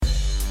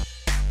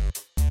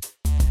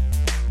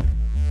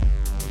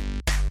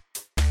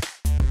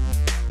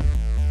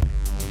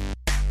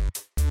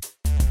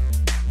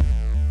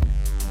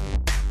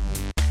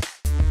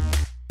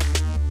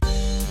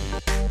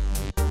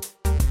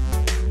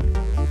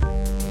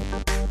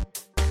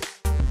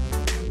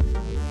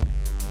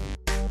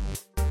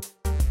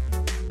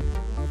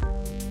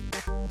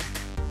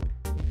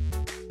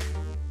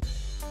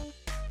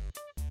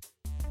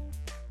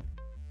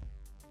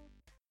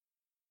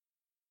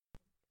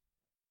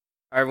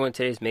Hi everyone,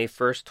 today is May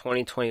 1st,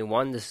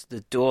 2021. This is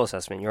the Duel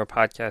Assessment, your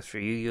podcast for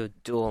Yu-Gi-Oh!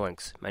 Duel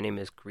Links. My name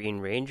is Green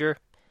Ranger.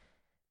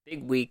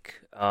 Big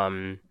week.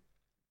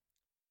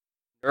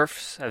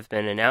 Nerfs have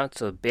been announced,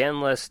 so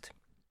ban list,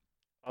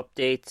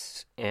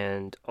 updates,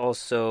 and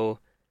also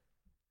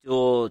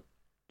dual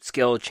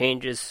skill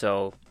changes.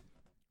 So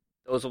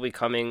those will be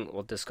coming.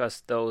 We'll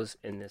discuss those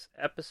in this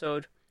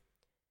episode.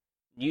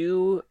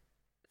 New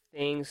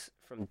things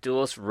from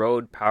Duelist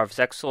Road, Power of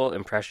Zexal,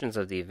 impressions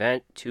of the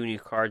event, 2 new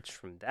cards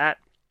from that.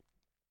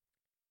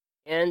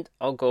 And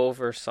I'll go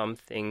over some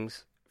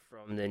things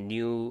from the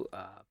new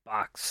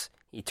box,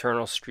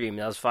 Eternal Stream.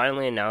 That was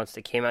finally announced.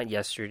 It came out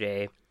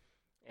yesterday.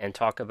 And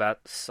talk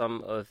about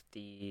some of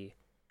the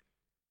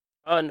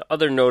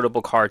other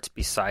notable cards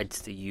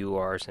besides the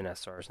URs and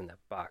SRs in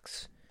that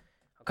box.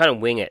 I'll kind of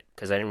wing it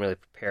because I didn't really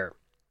prepare.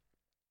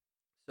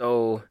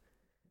 So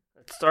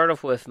let's start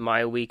off with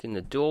my week in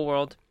the Duel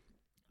world.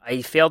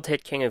 I failed to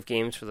hit King of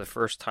Games for the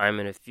first time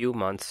in a few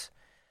months.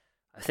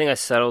 I think I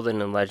settled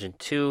in Legend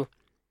 2.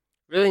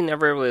 Really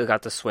never really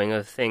got the swing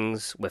of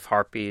things with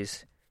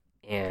Harpies,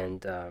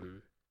 and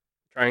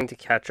trying to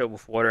catch up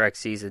with Water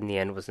XCs in the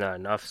end was not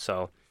enough,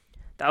 so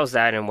that was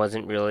that, and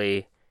wasn't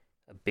really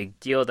a big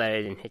deal that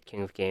I didn't hit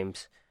King of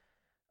Games.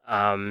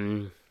 I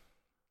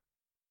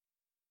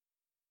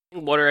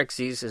think Water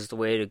XCs is the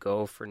way to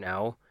go for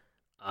now.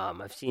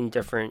 I've seen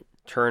different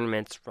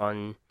tournaments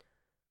run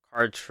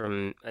cards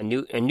from a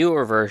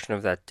newer version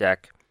of that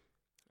deck,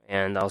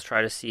 and I'll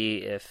try to see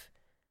if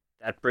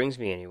that brings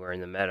me anywhere in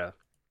the meta.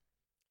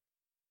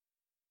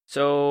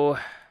 So,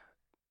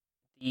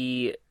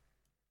 the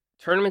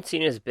tournament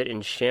scene is a bit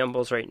in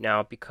shambles right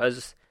now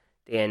because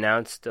they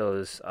announced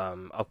those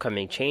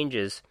upcoming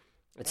changes.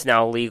 It's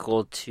now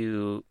legal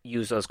to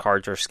use those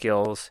cards or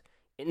skills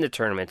in the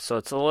tournament, so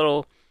it's a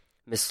little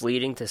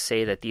misleading to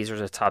say that these are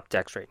the top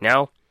decks right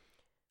now.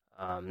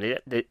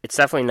 It's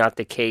definitely not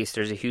the case.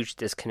 There's a huge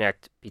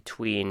disconnect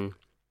between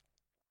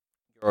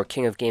your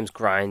King of Games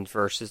grind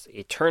versus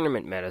a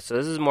tournament meta, so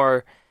this is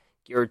more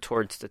geared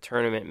towards the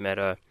tournament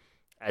meta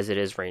as it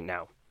is right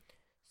now.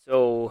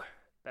 So,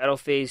 Battle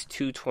Phase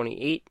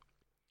 228.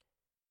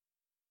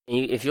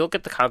 If you look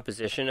at the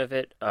composition of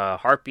it,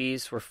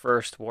 Harpies were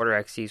first, Water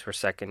XCs were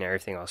second, and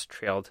everything else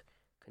trailed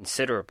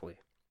considerably.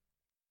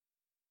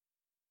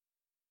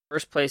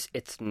 First place,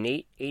 it's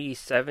Nate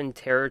 87,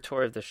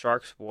 Territory of the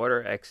Sharks,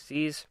 Water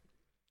XCs.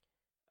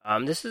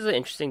 This is an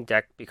interesting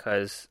deck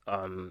because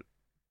from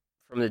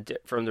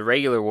the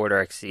regular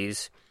Water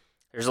XCs,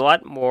 there's a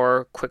lot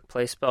more quick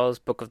play spells.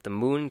 Book of the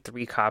Moon,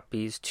 3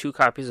 copies, 2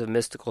 copies of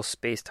Mystical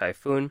Space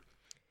Typhoon,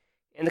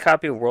 and a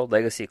copy of World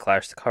Legacy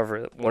Clash to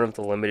cover one of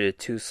the limited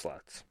 2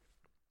 slots.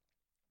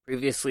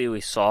 Previously,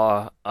 we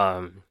saw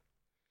some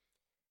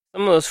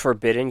of those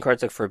forbidden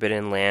cards like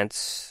Forbidden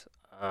Lance.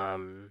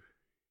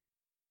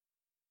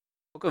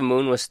 Book of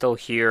Moon was still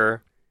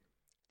here.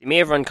 They may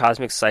have run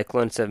Cosmic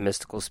Cyclone instead of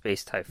Mystical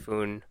Space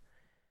Typhoon.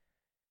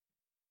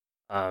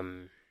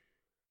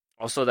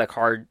 Also, that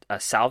card,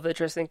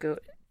 Salvage, I think.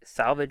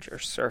 Salvage or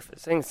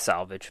Surface. I think it's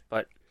Salvage,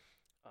 but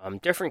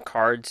different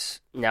cards.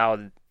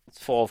 Now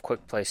it's full of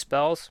quick play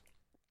spells.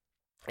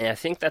 And I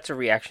think that's a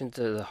reaction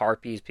to the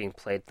Harpies being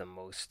played the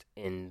most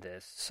in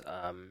this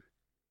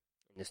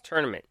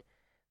tournament.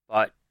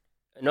 But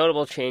a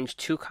notable change,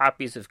 2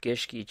 copies of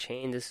Gishki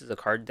Chain. This is a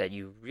card that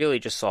you really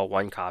just saw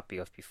 1 copy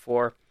of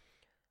before.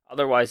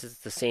 Otherwise, it's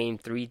the same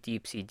 3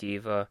 Deep Sea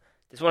Diva.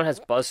 This one has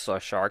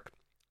Buzzsaw Shark,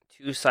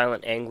 2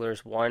 Silent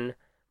Anglers, 1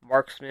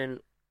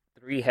 Marksman,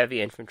 3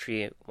 Heavy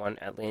Infantry, 1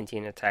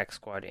 Atlantean Attack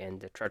Squad, and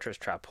the Treacherous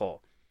Trap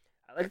Hole.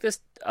 I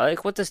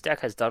like what this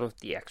deck has done with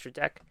the extra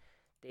deck.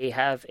 They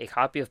have a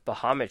copy of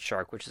Bahamut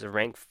Shark, which is a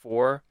rank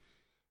 4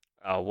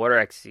 Water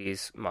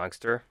XCs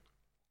monster.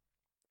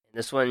 In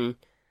this one,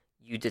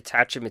 you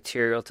detach a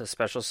material to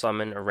special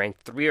summon a rank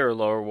 3 or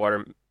lower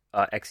Water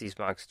XCs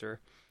monster,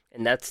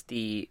 and that's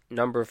the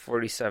number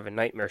 47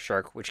 Nightmare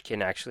Shark, which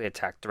can actually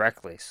attack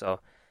directly. So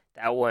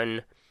that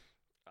one,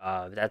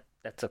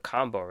 that's a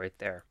combo right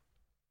there.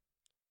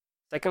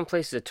 Second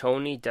place is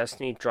Tony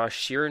Destiny draws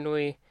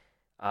Shiranui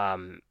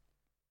in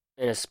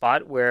a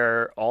spot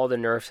where all the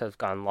nerfs have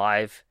gone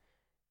live.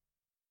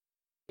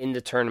 In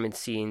the tournament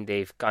scene,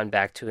 they've gone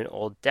back to an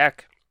old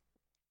deck.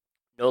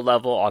 No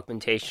level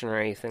augmentation or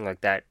anything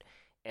like that.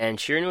 And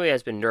Shiranui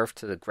has been nerfed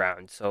to the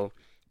ground. So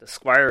the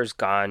Squire is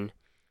gone,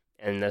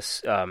 and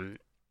this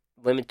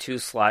Limit 2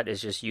 slot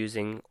is just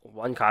using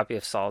 1 copy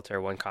of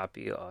Solitaire, 1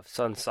 copy of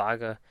Sun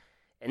Saga.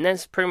 And then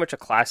it's pretty much a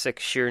classic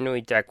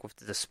Shiranui deck with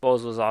the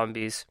disposal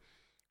zombies,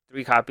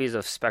 3 copies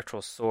of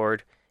Spectral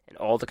Sword, and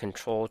all the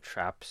control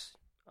traps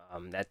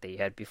that they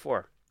had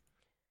before.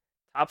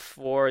 Top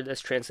 4,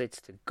 this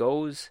translates to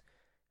Goes,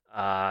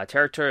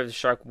 Territory of the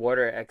Shark,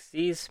 Water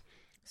XCs.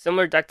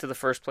 Similar deck to the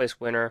first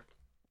place winner.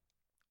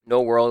 No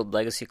World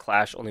Legacy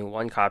Clash, only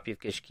 1 copy of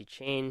Gishki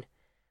Chain.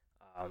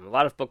 A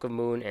lot of Book of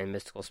Moon and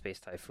Mystical Space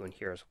Typhoon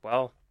here as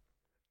well.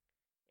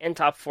 And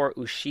top 4,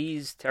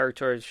 Ushi's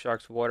Territory of the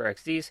Sharks, Water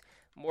XCs.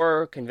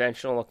 More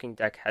conventional looking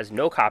deck has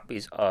no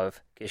copies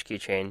of Gishki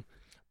Chain.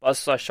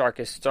 Buzzsaw Shark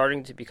is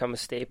starting to become a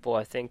staple,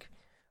 I think.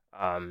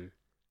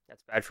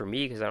 That's bad for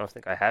me because I don't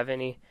think I have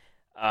any.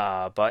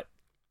 But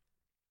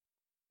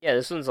yeah,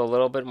 this one's a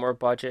little bit more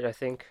budget, I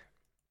think.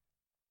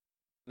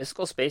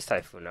 Mystical Space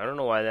Typhoon. I don't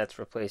know why that's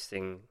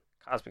replacing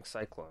Cosmic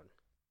Cyclone.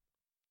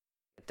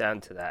 Get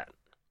down to that.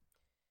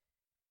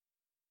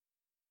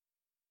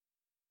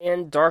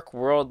 And Dark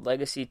World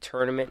Legacy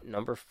Tournament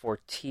number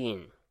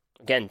 14.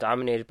 Again,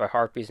 dominated by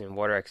Harpies and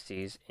Water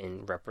XDs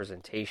in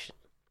representation.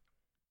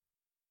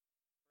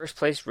 First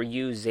place,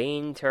 Ryu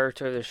Zane,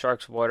 Territory of the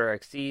Sharks Water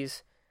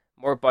XDs.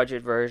 More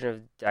budget version of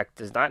the deck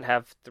does not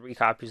have 3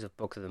 copies of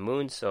Book of the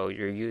Moon, so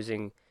you're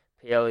using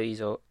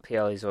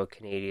Paleozoic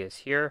Canadius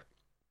here.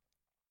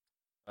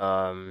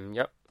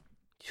 Yep.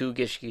 2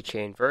 Gishki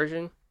Chain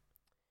version.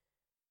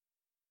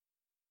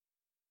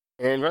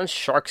 And then runs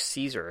Shark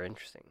Caesar,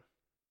 interesting.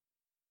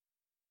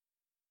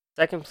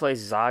 Second place,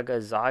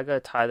 Zaga,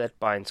 tie that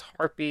binds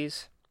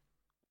Harpies.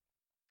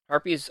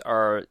 Harpies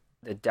are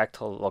the deck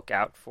to look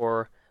out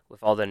for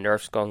with all the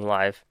nerfs going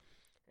live.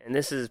 And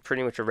this is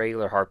pretty much a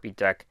regular Harpy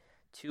deck.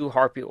 2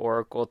 Harpy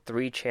Oracle,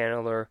 3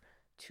 Channeler,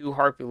 2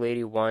 Harpy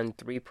Lady 1,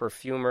 3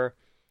 Perfumer,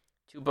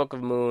 2 Book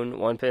of Moon,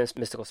 1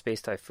 Mystical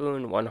Space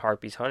Typhoon, 1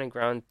 Harpy's Hunting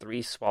Ground,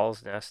 3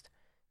 Swallow's Nest,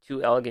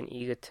 2 Elegant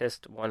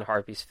Egotist, 1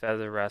 Harpy's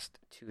Feather Rest,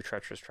 2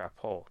 Treacherous Trap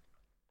Hole.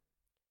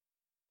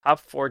 Top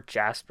 4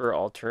 Jasper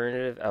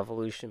Alternative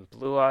Evolution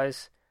Blue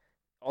Eyes.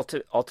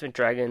 Ultimate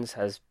Dragons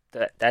has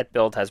that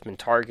build has been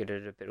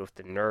targeted a bit with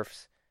the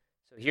nerfs.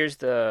 So here's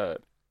the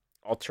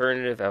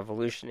Alternative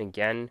Evolution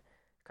again.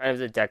 Kind of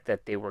the deck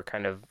that they were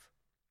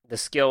the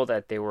skill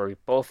that they were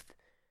both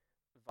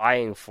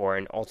vying for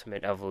in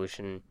Ultimate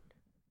Evolution.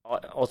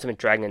 Ultimate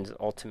Dragons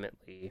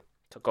ultimately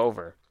took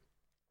over.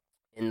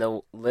 In the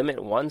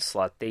Limit 1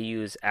 slot, they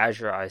use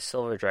Azure Eye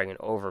Silver Dragon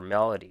over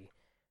Melody.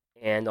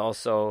 And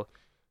also,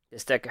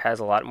 this deck has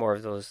a lot more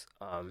of those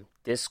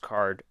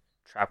discard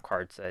trap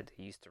cards that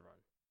they used to run.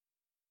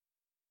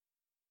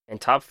 And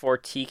top 4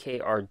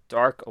 TK are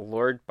Dark,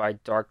 Lured by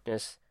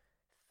Darkness,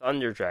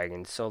 Thunder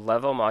Dragons. So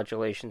level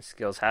modulation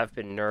skills have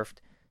been nerfed.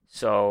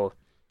 So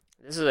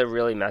this is a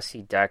really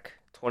messy deck.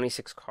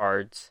 26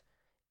 cards.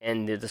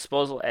 And the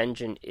disposal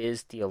engine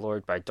is the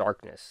Allured by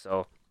Darkness.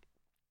 So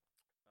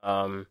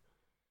they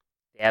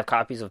have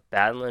copies of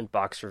Battleland,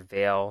 Boxer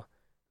Veil,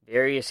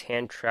 various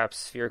hand traps,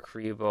 Sphere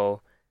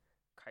Karibo,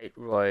 Kite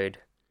Roid.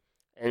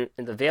 And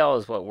the Veil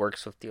is what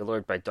works with the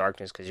Allured by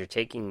Darkness because you're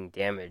taking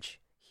damage,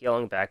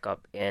 healing back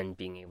up, and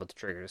being able to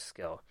trigger the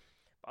skill.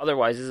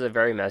 Otherwise, this is a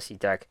very messy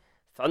deck.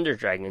 Thunder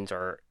Dragons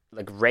are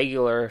like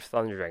regular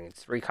Thunder Dragons.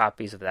 3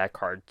 copies of that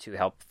card to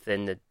help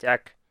thin the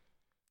deck.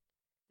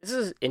 This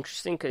is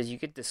interesting because you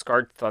could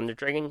discard Thunder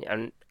Dragon,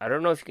 and I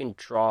don't know if you can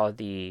draw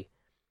the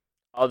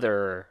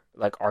other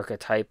like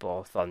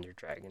archetypal Thunder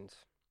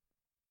Dragons.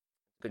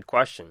 Good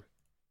question.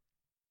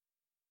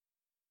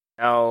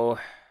 Now,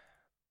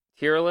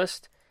 tier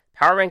list.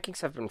 Power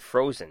rankings have been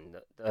frozen.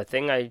 The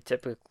thing I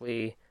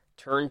typically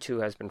turn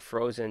to has been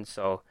frozen,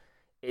 so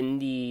in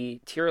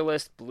the tier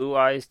list, Blue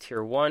Eyes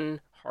tier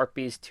 1,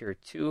 Harpies tier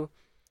 2,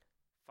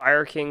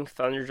 Fire King,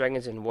 Thunder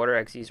Dragons, and Water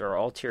Xyz are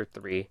all tier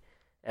 3.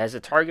 As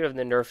a target of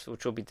the nerfs,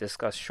 which will be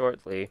discussed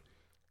shortly,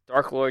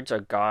 Dark Lords are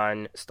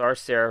gone, Star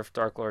Seraph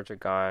Dark Lords are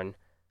gone,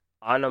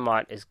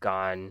 Anamat is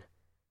gone.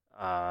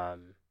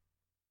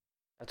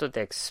 That's what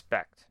they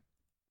expect to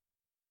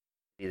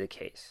be the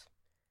case.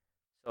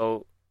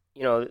 So,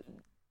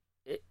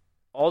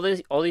 all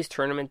these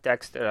tournament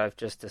decks that I've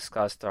just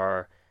discussed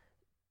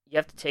you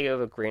have to take it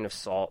with a grain of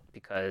salt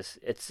because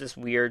it's this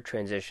weird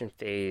transition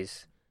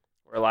phase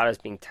where a lot is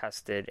being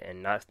tested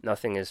and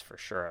nothing is for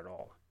sure at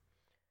all.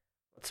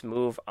 Let's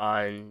move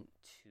on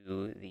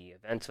to the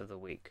events of the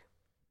week.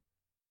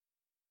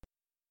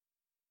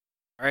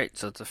 Alright,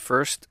 so it's the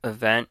first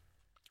event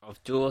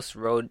of Duelist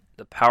Road,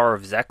 The Power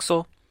of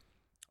Zexal.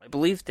 I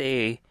believe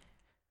they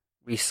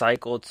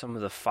recycled some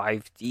of the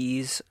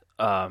 5Ds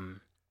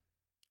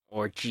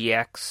or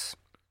GX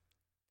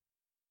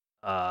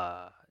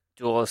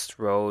Duelist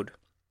Road.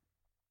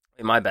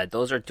 Wait, my bad,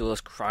 those are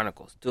Duelist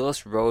Chronicles.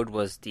 Duelist Road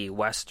was the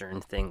Western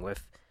thing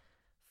with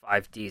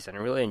 5Ds, and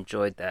I really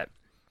enjoyed that.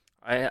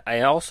 I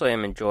also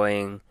am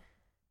enjoying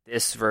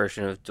this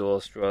version of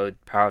Duelist Road,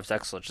 Power of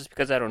Zexal, just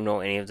because I don't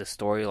know any of the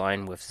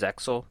storyline with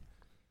Zexal.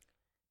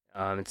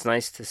 It's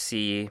nice to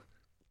see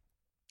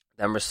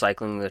them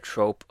recycling the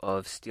trope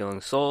of stealing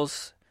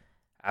souls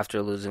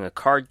after losing a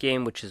card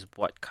game, which is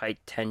what Kite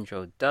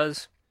Tenjo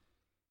does.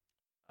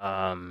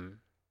 The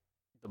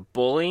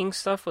bullying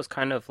stuff was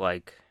kind of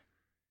like...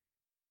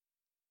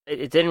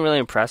 It didn't really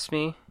impress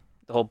me.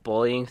 The whole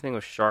bullying thing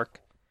with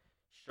Shark.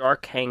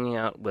 Shark hanging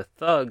out with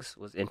thugs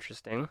was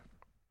interesting.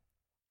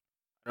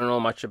 I don't know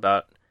much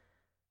about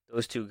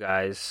those two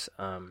guys.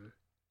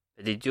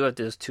 But they do have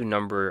those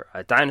 2-number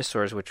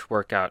dinosaurs, which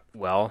work out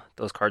well.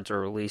 Those cards are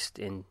released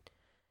in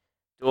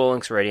Duel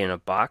Links already in a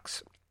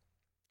box.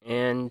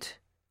 And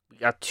we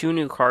got 2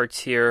 new cards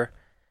here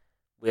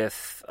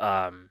with,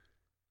 some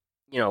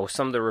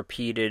of the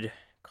repeated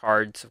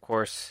cards, of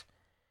course.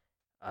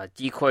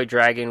 Decoy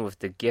Dragon with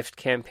the gift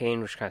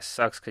campaign, which kind of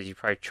sucks because you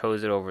probably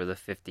chose it over the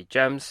 50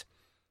 gems.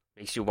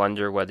 Makes you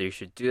wonder whether you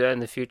should do that in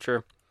the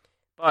future.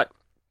 But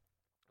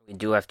we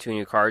do have two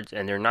new cards,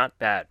 and they're not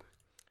bad.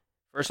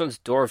 First one's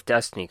Door of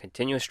Destiny,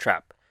 Continuous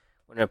Trap.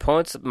 When an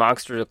opponent's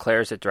monster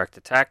declares a direct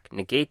attack,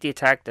 negate the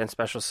attack, then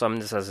special summon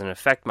this as an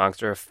effect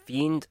monster,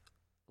 Fiend,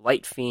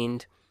 Light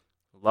Fiend,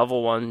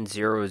 level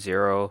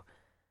 1/0/0.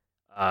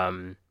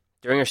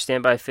 During your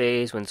standby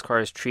phase, when this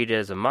card is treated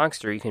as a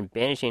monster, you can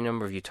banish a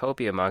number of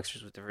Utopia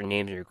monsters with different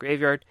names in your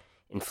graveyard.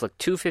 Inflict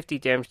 250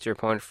 damage to your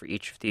opponent for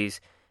each of these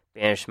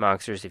banished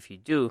monsters. If you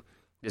do,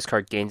 this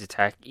card gains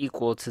attack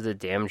equal to the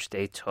damage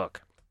they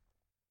took.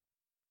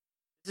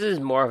 This is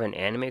more of an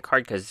anime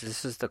card because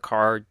this is the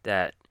card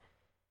that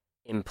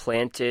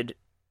implanted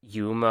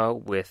Yuma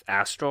with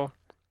Astral,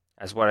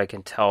 as what I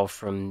can tell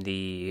from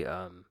the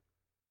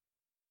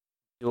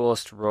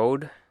Duelist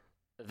Road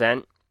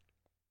event.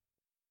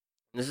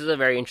 This is a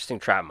very interesting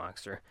trap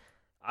monster.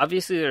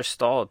 Obviously, there's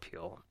stall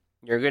appeal.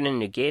 You're going to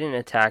negate an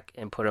attack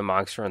and put a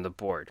monster on the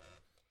board.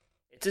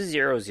 It's a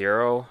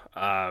 0/0.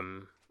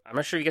 I'm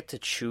not sure you get to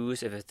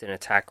choose if it's an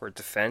attack or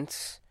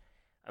defense.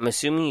 I'm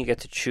assuming you get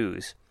to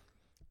choose.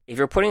 If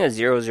you're putting a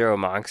 0/0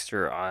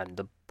 monster on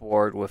the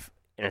board with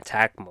an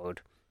attack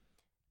mode,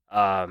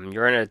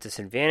 you're in a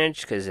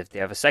disadvantage because if they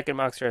have a second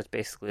monster, it's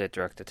basically a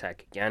direct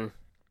attack again.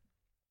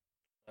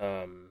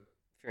 If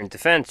you're in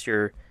defense,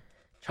 you're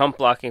chump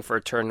blocking for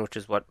a turn, which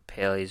is what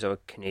Paleozoic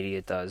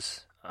Canadia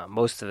does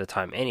most of the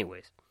time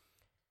anyways.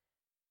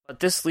 But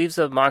this leaves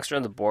a monster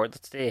on the board.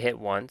 Let's say it hit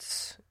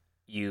once.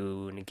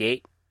 You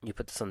negate, you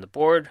put this on the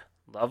board,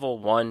 level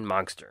 1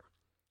 monster.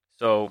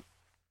 So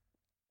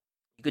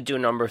you could do a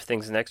number of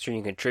things next turn.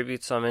 You can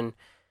tribute summon.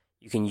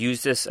 You can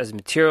use this as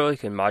material. You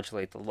can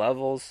modulate the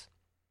levels.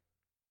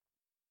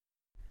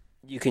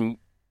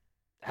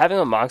 Having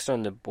a monster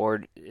on the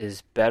board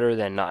is better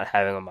than not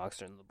having a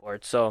monster on the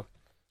board. So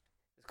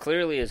it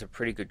clearly is a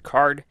pretty good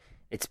card.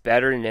 It's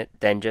better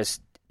than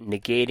just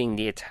negating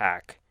the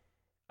attack.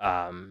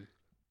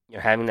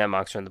 Having that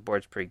monster on the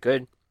board is pretty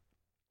good.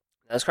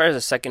 Now, this card has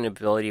a second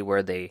ability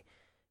where they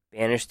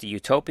banish the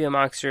Utopia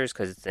monsters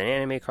because it's an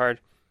anime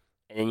card,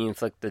 and then you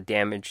inflict the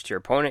damage to your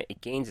opponent. It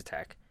gains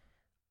attack.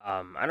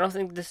 I don't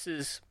think this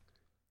is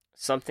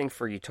something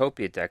for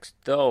Utopia decks,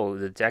 though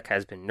the deck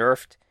has been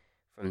nerfed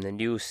from the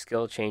new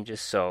skill changes.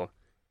 So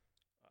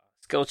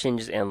skill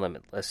changes and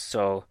limitless.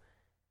 So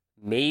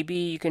maybe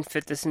you can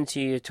fit this into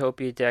your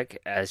Utopia deck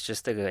as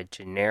just like a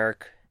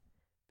generic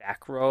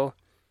back row.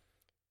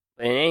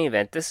 But in any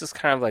event, this is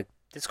kind of like,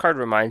 this card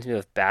reminds me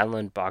of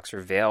Battleland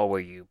Boxer Veil, where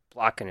you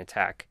block an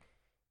attack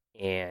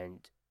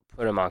and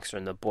put a monster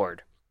on the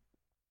board.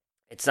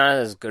 It's not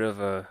as good of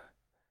a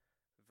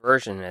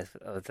version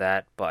of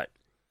that, but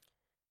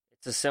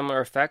it's a similar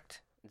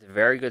effect. It's a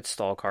very good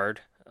stall card.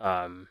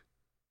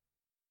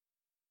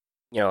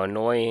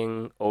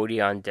 Annoying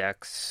Odeon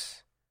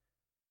decks,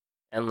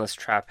 Endless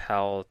Trap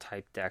Hell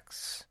type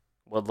decks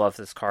would love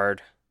this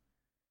card.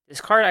 This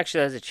card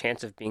actually has a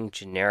chance of being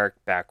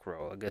generic back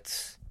row. Like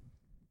it's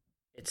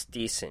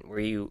decent, where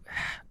you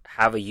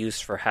have a use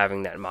for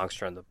having that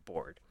monster on the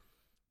board.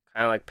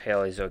 Kind of like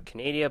Paleozoic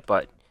Canadia,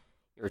 but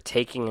you're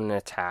taking an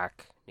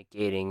attack,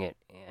 negating it,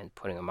 and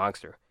putting a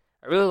monster.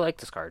 I really like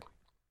this card.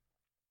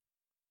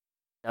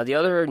 Now, the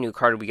other new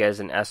card we get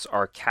is an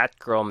SR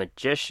Catgirl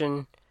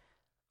Magician.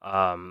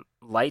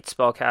 Light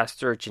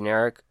Spellcaster,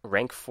 generic,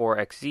 rank 4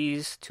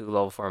 XZs, 2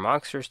 level 4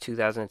 monsters,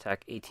 2000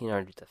 attack,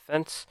 1800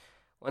 defense.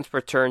 Once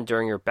per turn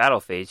during your battle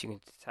phase, you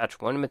can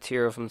detach one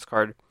material from this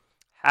card,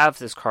 have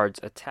this card's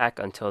attack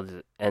until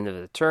the end of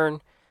the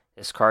turn.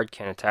 This card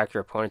can attack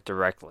your opponent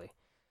directly.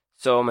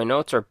 So my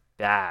notes are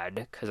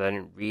bad because I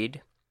didn't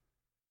read.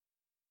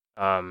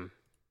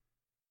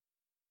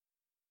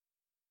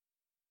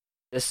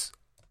 This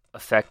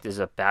effect is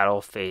a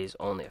battle phase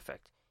only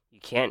effect. You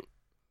can't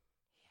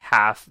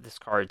half this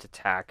card's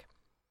attack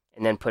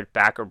and then put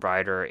back a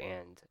rider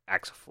and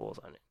Axe of Fools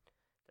on it.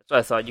 That's what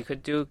I thought you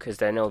could do, because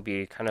then it would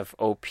be kind of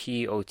OP,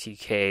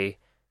 OTK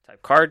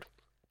type card.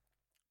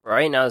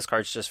 Right now, this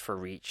card's just for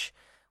reach.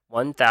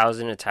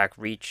 1000 attack,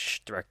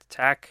 reach, direct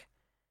attack.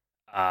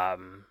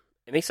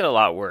 It makes it a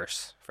lot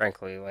worse,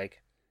 frankly.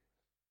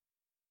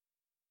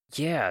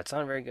 It's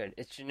not very good.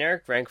 It's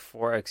generic rank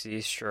 4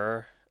 XE,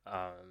 sure.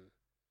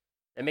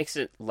 It makes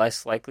it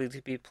less likely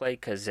to be played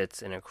because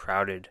it's in a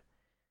crowded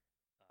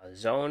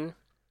zone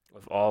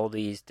with all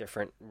these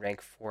different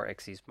rank 4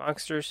 XEs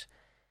monsters.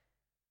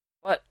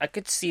 But I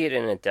could see it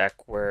in a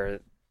deck where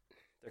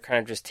they're kind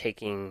of just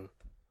taking...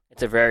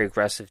 It's a very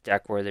aggressive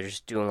deck where they're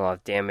just doing a lot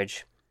of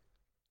damage.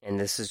 And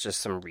this is just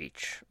some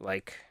reach.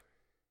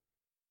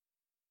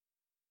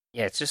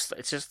 It's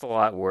just a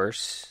lot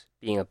worse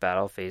being a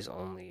battle phase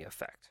only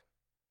effect.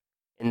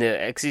 And the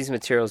XE's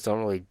materials don't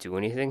really do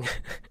anything,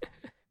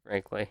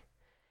 frankly.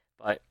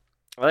 But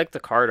I like the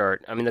card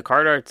art. I mean, the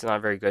card art's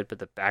not very good, but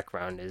the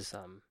background is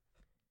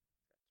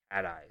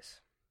cat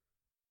eyes.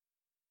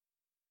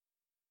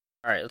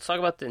 Alright, let's talk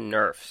about the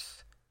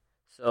nerfs.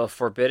 So,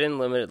 Forbidden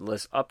Limited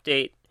List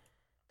update.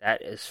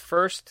 That is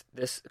first.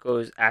 This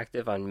goes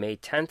active on May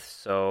 10th,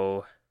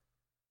 so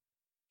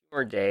 2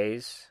 more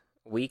days,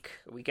 a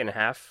week and a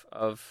half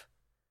of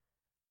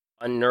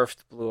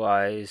unnerfed Blue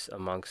Eyes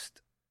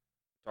amongst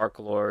Dark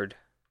Lord,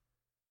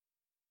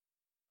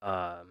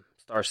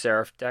 Star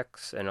Seraph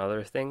decks, and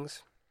other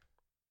things.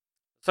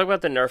 Let's talk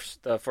about the nerfs,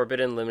 the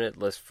Forbidden Limited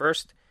list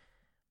first.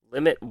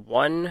 Limit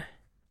 1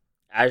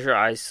 Azure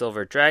Eyes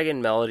Silver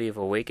Dragon, Melody of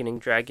Awakening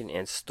Dragon,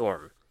 and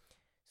Storm.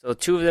 So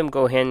two of them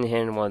go hand in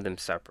hand and one of them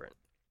separate.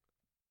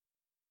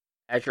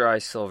 Azure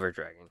Eyes Silver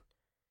Dragon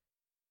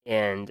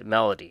and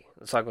Melody.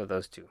 Let's talk about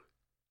those two.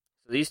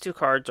 So these two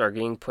cards are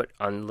getting put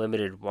on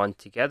Limited 1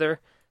 together.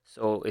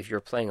 So if you're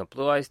playing a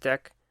Blue Eyes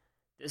deck,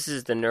 this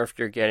is the nerf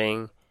you're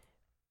getting.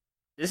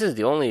 This is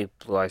the only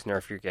Blue Eyes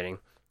nerf you're getting.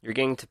 You're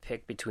getting to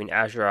pick between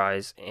Azure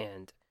Eyes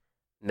and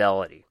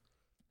Melody.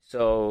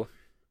 So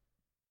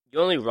you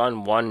only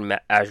run one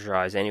Azure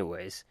Eyes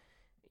anyways,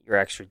 your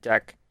extra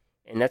deck.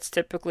 And that's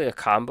typically a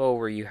combo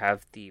where you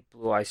have the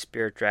Blue Eyes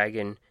Spirit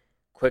Dragon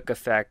quick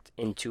effect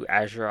into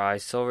Azure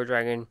Eyes Silver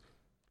Dragon,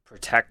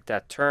 protect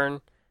that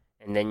turn,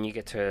 and then you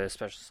get to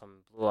special summon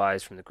Blue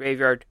Eyes from the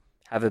graveyard,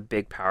 have a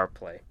big power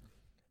play.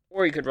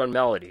 Or you could run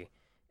Melody.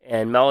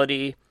 And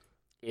Melody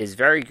is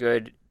very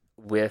good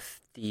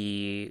with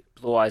the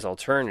Blue Eyes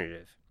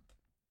alternative.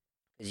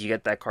 As you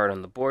get that card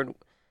on the board,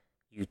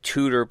 you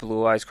tutor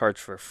Blue Eyes cards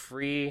for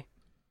free.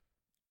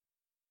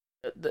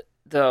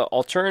 The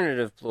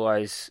alternative Blue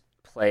Eyes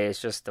play is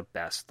just the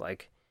best.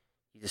 Like,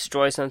 you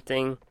destroy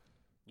something,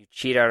 you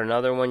cheat out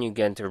another one, you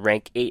get into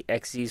rank 8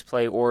 XZ's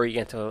play, or you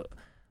get into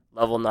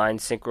level 9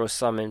 Synchro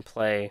Summon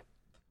play.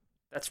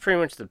 That's pretty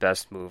much the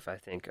best move, I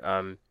think.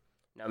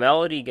 Now,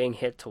 Melody getting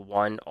hit to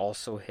 1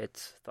 also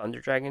hits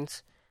Thunder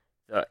Dragons.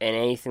 And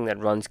anything that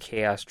runs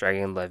Chaos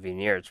Dragon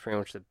Levianeer, it's pretty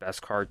much the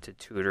best card to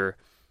tutor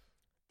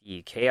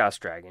the Chaos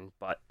Dragon,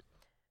 but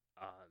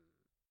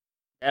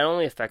that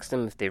only affects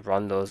them if they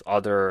run those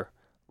other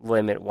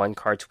Limit 1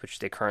 cards, which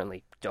they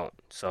currently don't.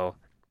 So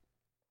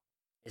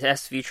it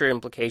has future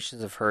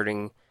implications of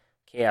hurting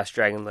Chaos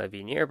Dragon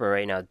Levianeer, but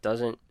right now it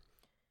doesn't.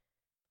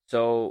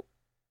 So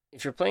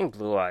if you're playing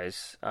Blue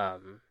Eyes,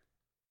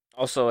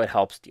 also it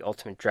helps the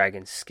Ultimate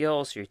Dragon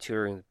skill, so you're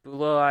tutoring the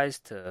Blue Eyes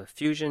to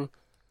Fusion.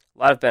 A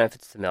lot of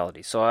benefits to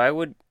Melody. So I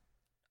would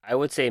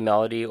say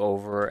Melody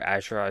over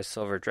Azure Eyes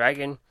Silver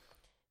Dragon.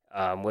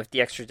 With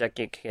the extra deck,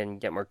 you can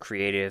get more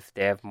creative.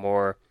 They have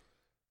more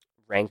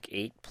rank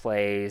 8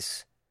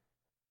 plays,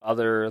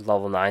 other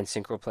level 9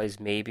 synchro plays.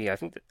 Maybe I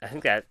think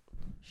that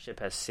ship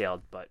has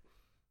sailed, but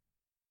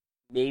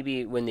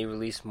maybe when they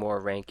release more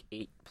rank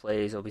 8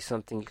 plays, it'll be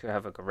something you could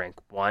have like a rank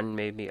 1,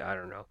 maybe, I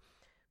don't know.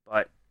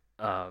 But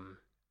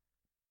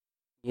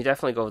you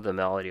definitely go with the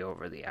Melody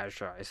over the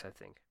Azure Eyes, I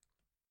think.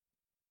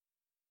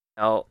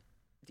 Now,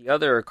 the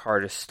other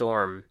card is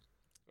Storm,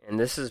 and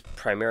this is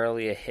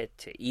primarily a hit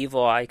to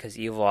Evil Eye, because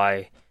Evil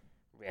Eye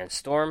ran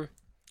Storm.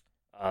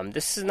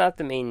 This is not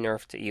the main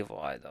nerf to Evil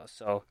Eye, though,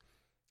 so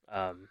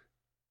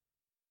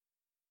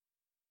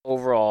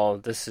overall,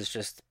 this is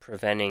just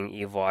preventing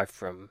Evil Eye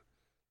from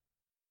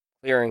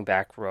clearing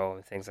back row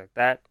and things like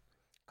that,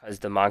 because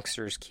the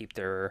monsters keep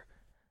their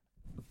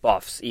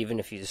buffs, even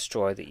if you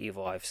destroy the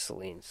Evil Eye of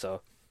Selene.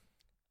 So,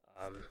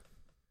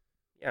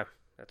 yeah,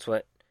 that's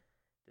what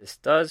this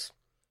does.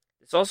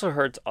 This also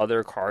hurts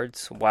other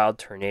cards. Wild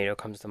Tornado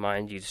comes to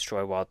mind. You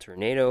destroy Wild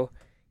Tornado,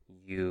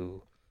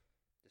 you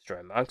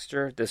destroy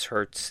Monster. This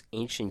hurts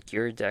Ancient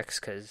Gear decks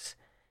because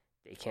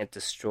they can't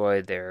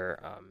destroy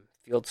their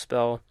field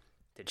spell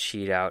to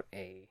cheat out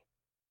a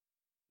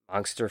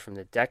monster from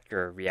the deck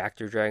or a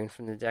Reactor Dragon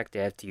from the deck. They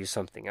have to use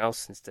something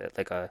else instead,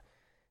 like a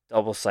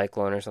Double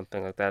Cyclone or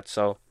something like that.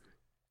 So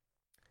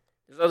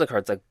there's other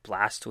cards like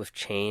Blast with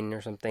Chain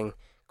or something.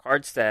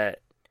 Cards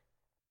that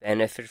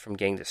benefit from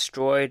getting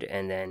destroyed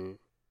and then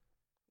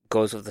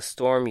goes with the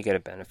Storm, you get a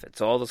benefit.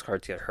 So all those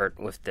cards get hurt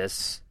with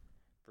this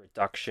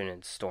reduction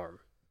in Storm.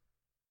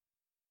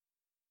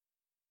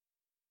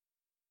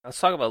 Let's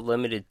talk about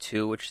Limited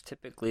 2, which is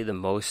typically the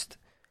most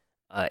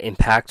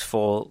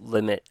impactful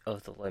limit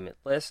of the limit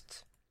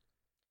list.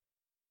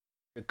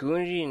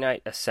 Dragoonity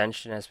Knight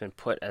Ascension has been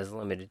put as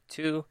Limited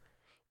 2,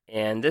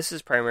 and this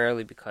is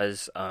primarily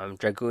because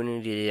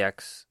Dragoonity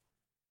decks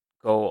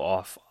go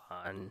off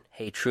on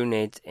Hey True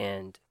Nades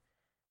and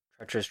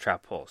Treacherous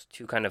Trap Holes,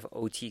 two kind of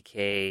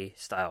OTK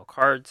style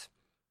cards.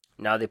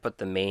 Now they put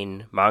the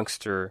main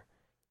monster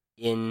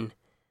in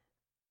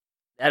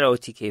that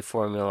OTK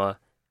formula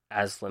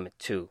as Limit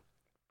 2.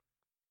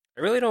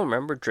 I really don't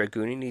remember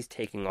Dragoonities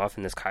taking off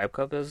in this Kyber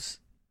Cup. It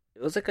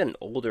was like an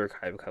older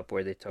Kyber Cup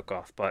where they took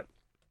off, but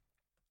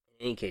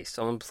in any case,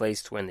 someone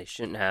placed when they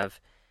shouldn't have,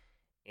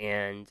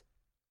 and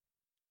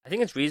I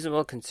think it's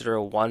reasonable to consider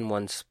a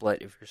 1-1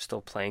 split if you're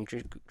still playing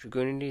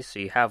Dragoonities. So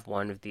you have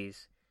one of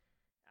these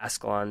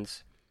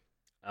Ascalons.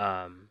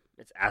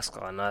 It's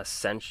Ascalon, not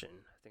Ascension.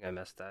 I think I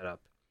messed that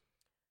up.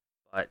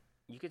 But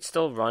you could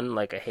still run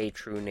like a Hey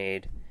True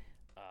Nade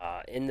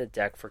in the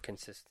deck for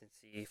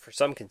consistency, for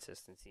some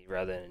consistency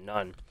rather than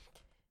none.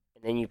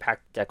 And then you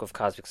pack the deck with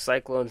Cosmic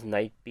Cyclones,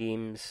 Night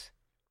Beams,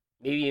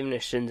 maybe even a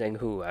Shinzeng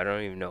Hu. I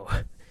don't even know.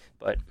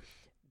 But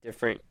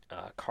different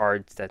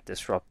cards that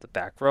disrupt the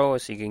back row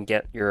so you can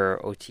get your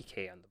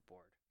OTK on the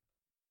board.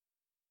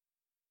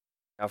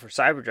 Now for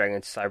Cyber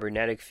Dragons,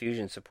 cybernetic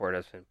fusion support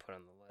has been put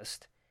on the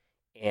list,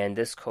 and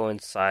this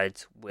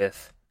coincides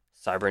with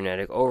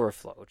cybernetic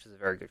overflow, which is a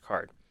very good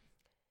card.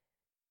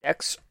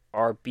 Decks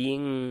are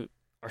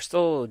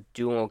still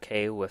doing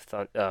okay with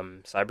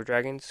Cyber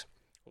Dragons.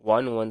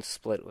 1-1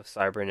 split with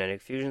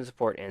cybernetic fusion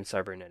support and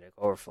cybernetic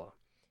overflow.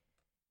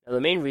 Now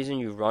the main reason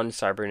you run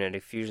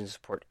cybernetic fusion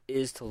support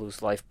is to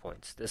lose life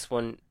points. This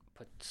one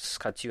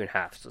cuts you in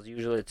half, so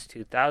usually it's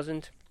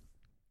 2,000.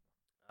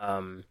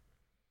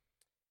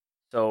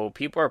 So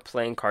people are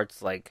playing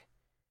cards like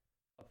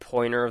a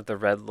Pointer of the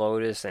Red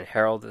Lotus and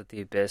Herald of the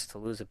Abyss to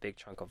lose a big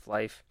chunk of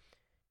life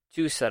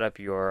to set up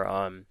your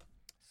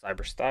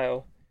cyber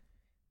style.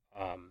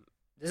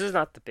 This is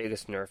not the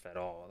biggest nerf at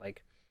all.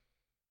 Like,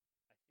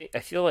 I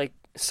feel like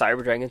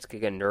Cyber Dragons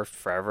could get nerfed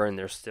forever, and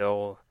they're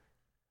still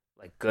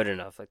like good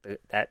enough. Like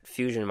that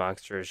fusion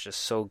monster is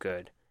just so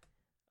good.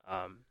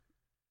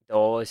 They'll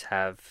always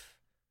have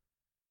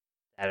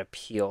that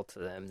appeal to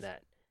them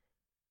that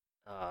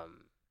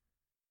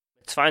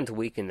it's fine to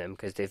weaken them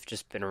because they've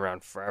just been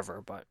around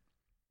forever, but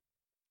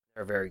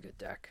they're a very good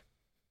deck.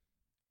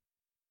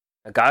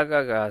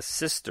 Agaga's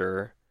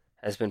sister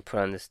has been put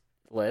on this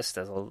list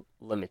as a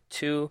limit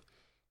 2,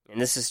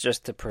 and this is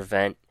just to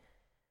prevent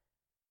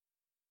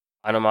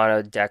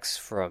Automata decks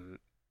from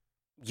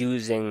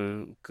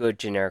using good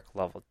generic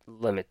level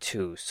limit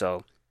 2.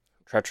 So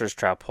Treacherous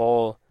Trap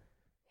Hole,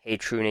 Hey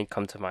Trunade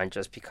come to mind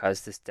just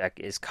because this deck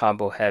is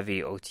combo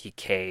heavy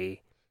OTK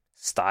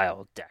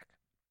style deck.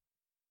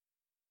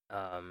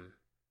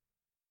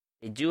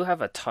 They do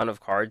have a ton of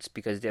cards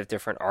because they have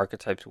different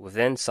archetypes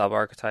within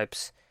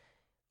sub-archetypes.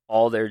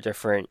 All their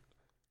different...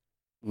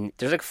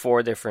 There's like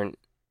 4 different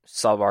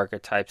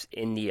sub-archetypes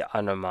in the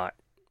Automat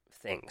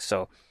thing.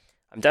 So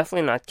I'm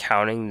definitely not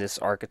counting this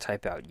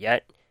archetype out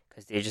yet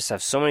because they just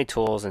have so many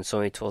tools and so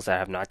many tools that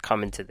have not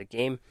come into the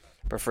game.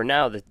 But for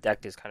now, the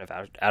deck is kind of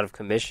out of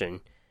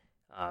commission.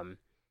 I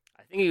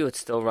think you would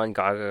still run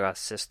Gaga's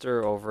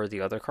sister over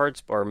the other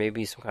cards, or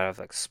maybe some kind of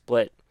like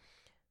split.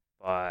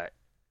 But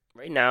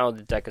right now,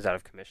 the deck is out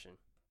of commission.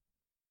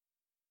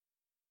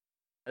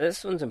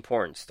 This one's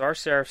important. Star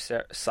Seraph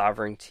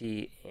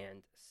Sovereignty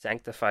and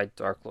Sanctified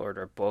Dark Lord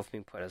are both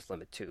being put as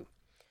limit 2.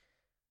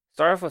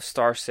 Start off with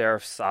Star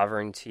Seraph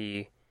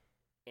Sovereignty,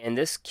 and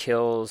this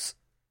kills...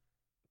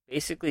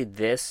 Basically,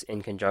 this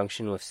in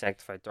conjunction with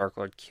Sanctified Dark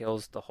Lord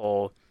kills the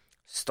whole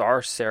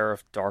Star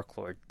Seraph Dark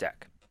Lord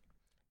deck.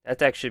 That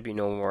deck should be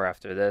no more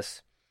after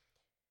this.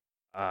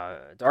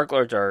 Dark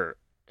Lords are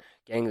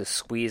getting the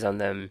squeeze on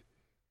them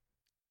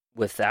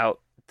without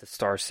the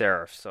Star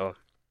Seraph, so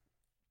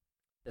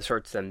this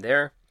hurts them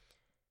there.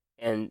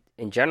 And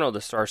in general, the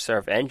Star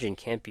Seraph engine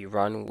can't be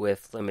run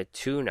with limit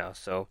 2 now,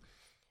 so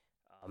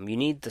you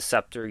need the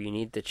Scepter, you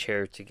need the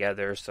Chair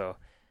together, so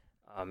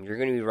you're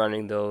going to be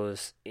running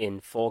those in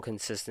full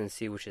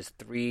consistency, which is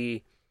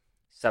 3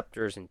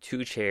 Scepters and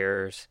 2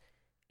 Chairs,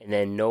 and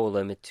then no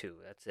limit 2.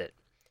 That's it.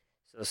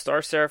 So the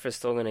Star Seraph is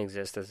still going to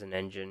exist as an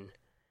engine.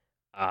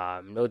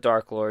 No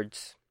Dark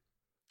Lords.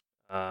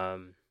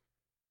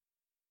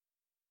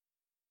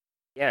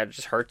 Yeah, it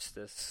just hurts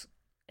this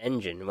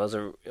engine. It was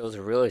a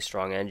really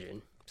strong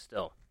engine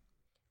still.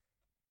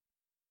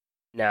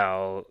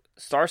 Now,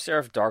 Star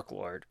Seraph Dark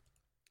Lord,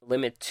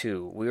 limit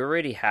 2. We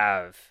already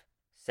have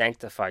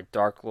Sanctified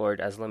Dark Lord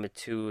as limit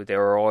 2. They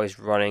were always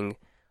running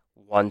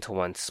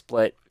 1-to-1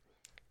 split.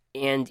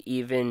 And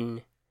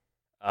even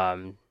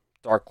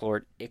Dark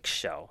Lord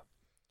Ixchel.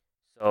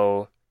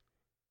 So,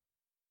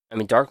 I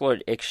mean, Dark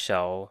Lord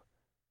Ixchel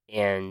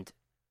and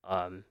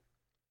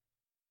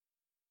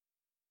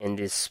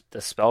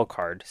the spell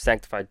card,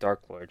 Sanctified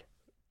Dark Lord.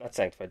 Not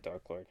Sanctified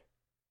Dark Lord.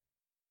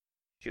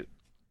 Shoot.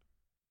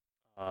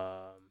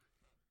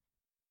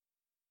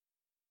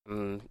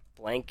 I'm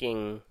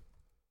blanking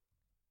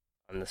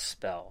on the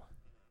spell.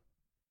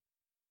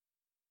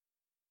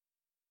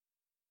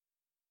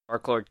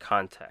 Dark Lord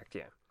Contact,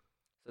 yeah.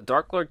 So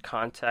Dark Lord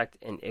Contact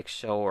and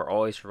Ixchel were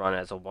always run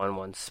as a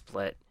 1-1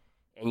 split,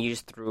 and you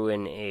just threw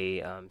in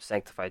a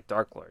Sanctified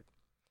Dark Lord.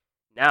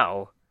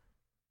 Now,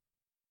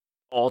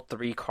 all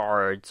 3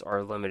 cards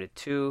are limited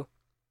 2,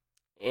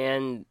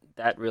 and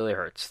that really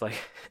hurts. Like,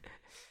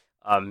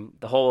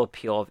 the whole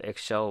appeal of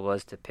Ixchel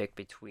was to pick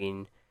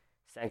between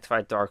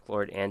Sanctified Dark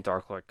Lord and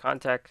Dark Lord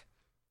Contact.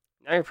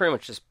 Now you're pretty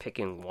much just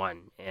picking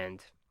one,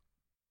 and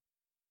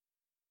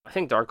I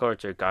think Dark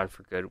Lords are gone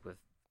for good with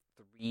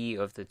 3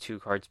 of the 2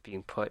 cards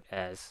being put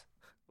as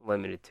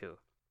limited 2.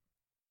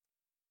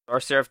 Star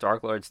Seraph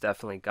Dark Lord's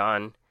definitely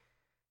gone.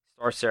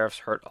 Star Seraph's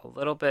hurt a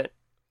little bit.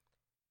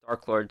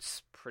 Dark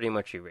Lord's pretty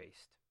much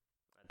erased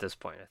at this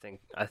point.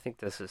 I think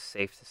this is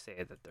safe to say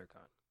that they're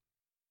gone.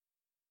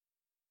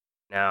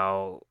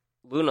 Now,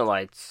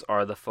 Lunalights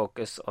are the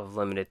focus of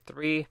limited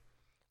 3.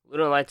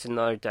 Lunalights is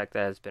another deck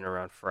that has been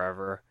around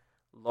forever.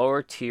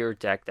 Lower tier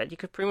deck that you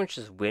could pretty much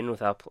just win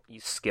without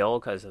skill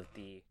because of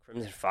the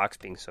Crimson Fox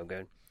being so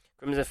good.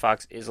 Crimson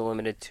Fox is a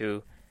limited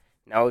 2.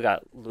 Now we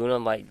got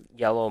Lunalight,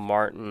 Yellow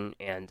Martin,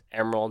 and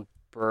Emerald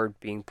Bird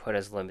being put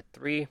as limit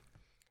 3.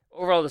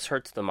 Overall, this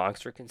hurts the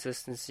monster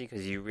consistency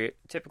because you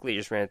typically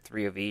just ran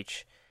 3 of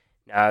each.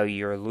 Now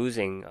you're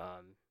losing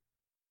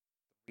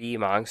 3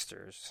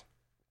 monsters.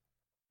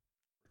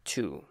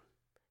 2,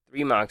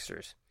 3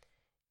 monsters.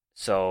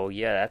 So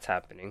yeah, that's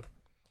happening.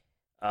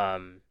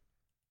 Um,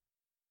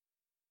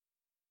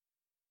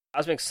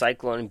 Cosmic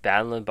Cyclone and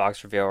Battling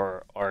Box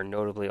Reveal are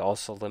notably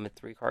also limit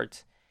 3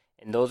 cards,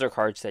 and those are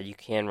cards that you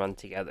can run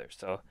together.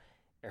 So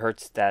it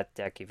hurts that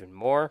deck even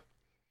more.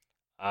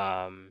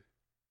 Um,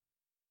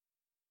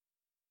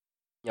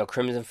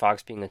 Crimson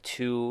Fox being a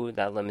 2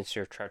 that limits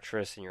your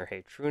Treacherous and your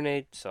Hate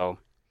Trunade, so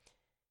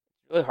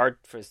it's really hard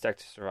for this deck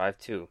to survive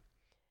too.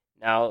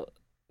 Now,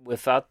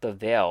 without the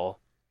Veil,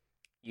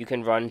 you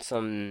can run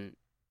some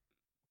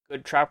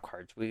good trap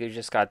cards. We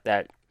just got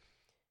that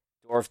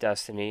Dwarf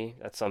Destiny,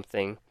 that's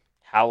something.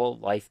 Howl,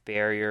 Life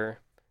Barrier.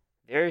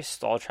 Various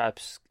stall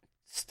traps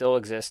still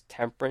exist.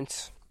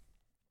 Temperance.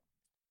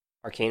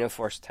 Arcana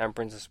Force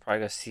Temperance is probably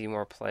going to see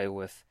more play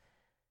with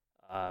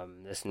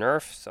this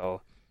nerf,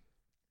 so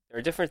there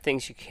are different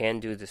things you can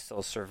do to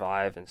still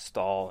survive and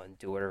stall and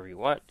do whatever you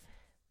want.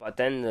 But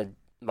then the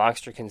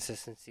monster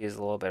consistency is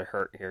a little bit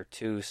hurt here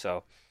too,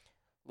 so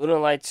Luna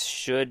Lights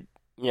should,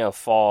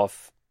 fall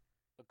off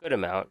a good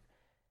amount.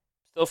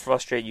 Still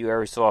frustrate you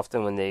every so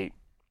often when they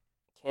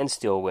can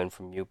steal a win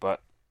from you,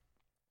 but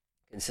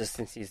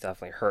consistency is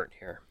definitely hurt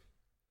here.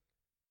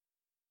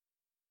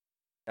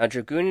 Now,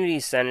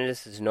 Dragoonity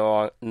Senatus is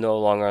no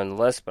longer on the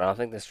list, but I don't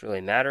think this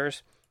really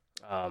matters.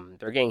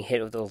 They're getting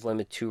hit with those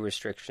limit 2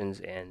 restrictions,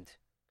 and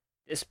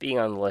this being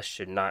on the list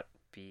should not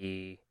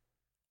be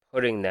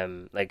putting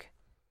them, like,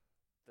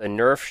 the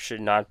buff should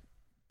not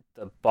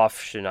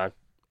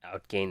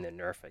outgain the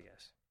nerf, I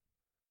guess.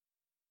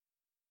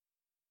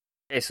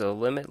 Okay, so the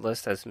limit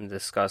list has been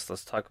discussed.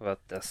 Let's talk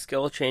about the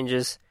skill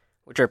changes,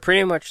 which are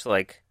pretty much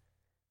like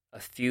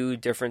a few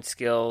different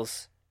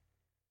skills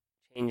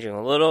changing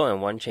a little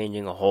and one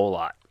changing a whole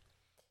lot.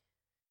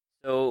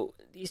 So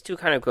these two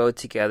kind of go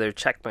together.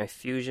 Check My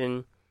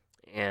Fusion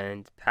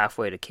and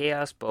Pathway to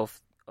Chaos.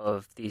 Both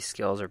of these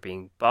skills are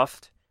being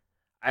buffed.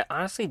 I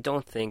honestly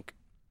don't think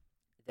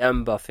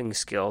them buffing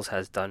skills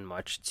has done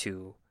much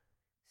to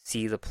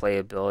see the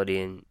playability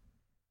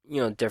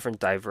in different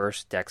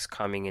diverse decks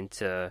coming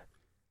into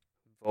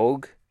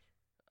vogue.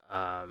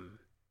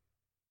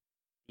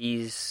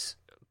 These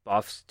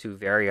buffs to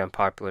very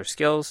unpopular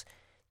skills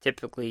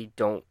typically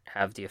don't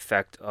have the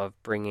effect of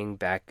bringing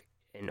back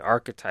an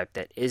archetype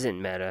that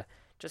isn't meta,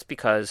 just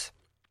because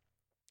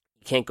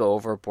you can't go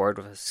overboard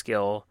with a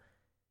skill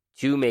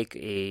to make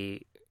a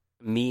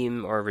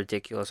meme or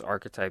ridiculous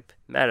archetype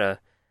meta,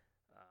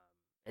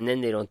 and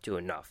then they don't do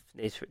enough.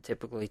 They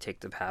typically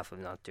take the path of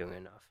not doing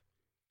enough.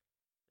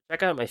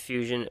 Check out My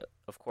Fusion,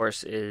 of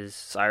course, is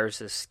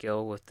Cyrus's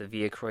skill with the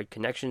Viacroid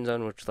Connection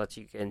Zone, which lets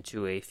you get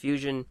into a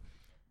fusion,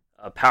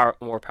 a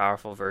more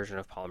powerful version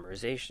of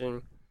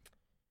polymerization.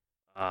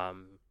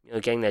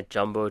 Getting that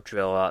jumbo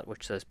drill out,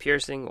 which says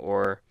piercing,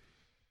 or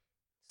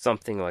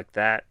something like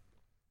that.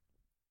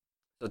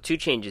 So 2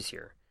 changes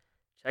here.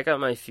 Check out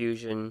My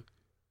Fusion.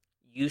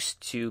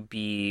 Used to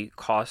be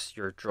cost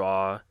your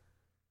draw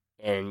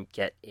and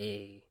get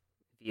a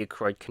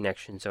Viacroid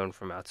Connection Zone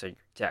from outside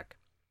your deck.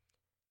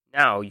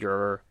 Now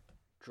you're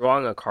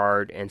drawing a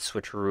card and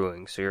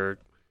switcherooing. So you're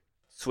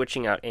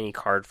switching out any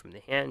card from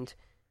the hand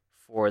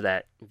for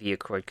that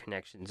Viacroid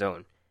Connection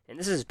Zone. And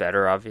this is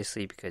better,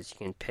 obviously, because you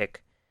can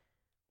pick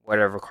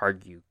whatever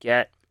card you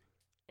get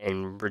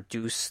and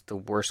reduce the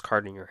worst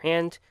card in your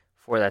hand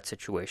for that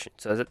situation.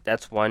 So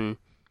that's one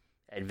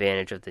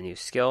advantage of the new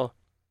skill.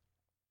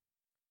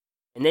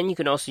 And then you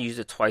can also use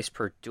it twice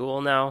per duel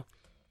now.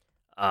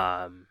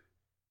 I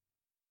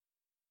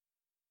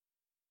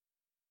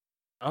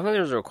don't think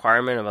there's a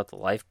requirement about the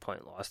life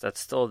point loss. That's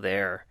still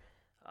there.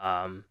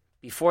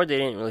 Before, they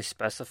didn't really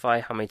specify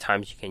how many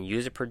times you can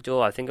use it per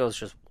duel. I think it was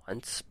just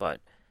once,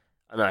 but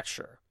I'm not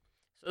sure.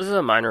 So this is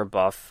a minor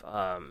buff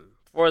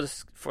for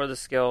the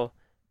skill,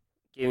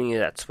 giving you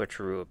that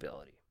switcheroo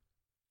ability.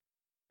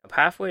 Now,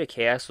 Pathway to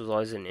Chaos was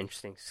always an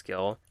interesting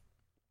skill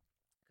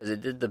because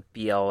it did the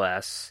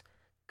BLS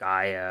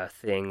Gaia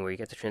thing where you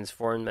get to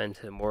transform them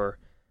into more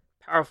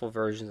powerful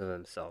versions of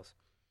themselves.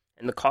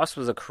 And the cost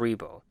was a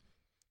Karibo.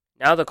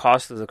 Now the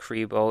cost of the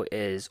Karibo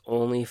is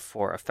only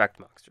for effect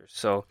monsters.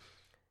 So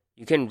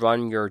you can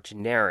run your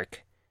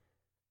generic,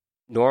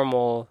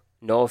 normal,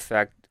 no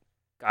effect,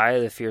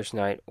 Gaia the Fierce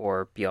Knight,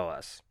 or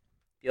BLS.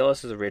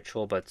 BLS is a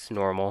ritual, but it's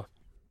normal.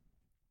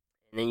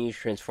 And then you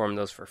transform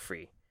those for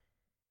free.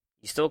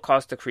 You still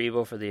cost a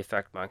Karibo for the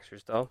effect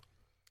monsters, though.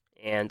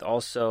 And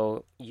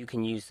also, you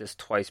can use this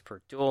twice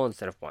per duel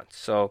instead of once.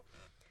 So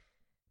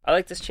I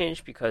like this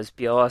change because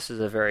BLS is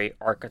a very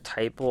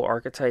archetypal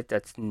archetype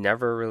that's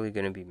never really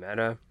going to be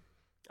meta.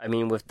 I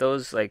mean, with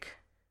those, there's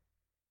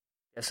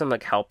some,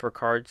 helper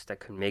cards that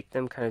could make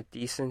them kind of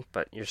decent,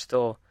 but you're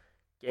still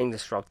getting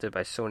disrupted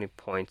by so many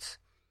points.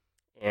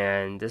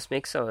 And this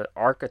makes an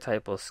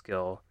archetypal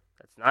skill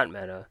that's not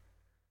meta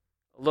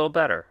a little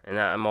better, and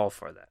I'm all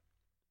for that.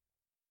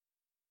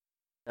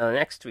 Now, the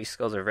next 3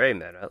 skills are very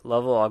meta.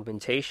 Level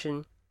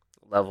Augmentation,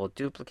 level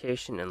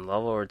duplication, and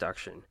level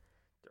reduction.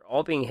 They're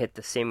all being hit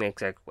the same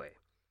exact way.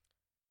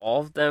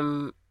 All of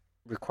them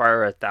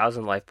require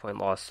 1,000 life point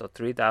loss, so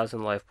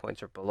 3,000 life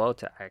points or below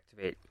to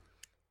activate.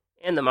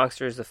 And the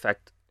monster's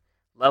effect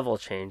level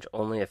change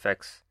only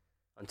affects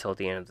until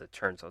the end of the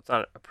turn, so it's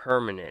not a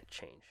permanent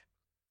change.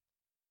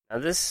 Now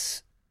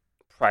this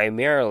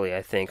primarily,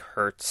 I think,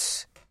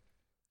 hurts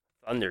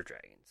Thunder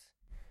Dragons.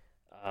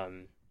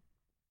 Um,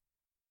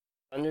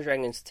 Thunder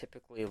Dragons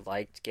typically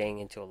liked getting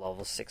into a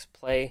level 6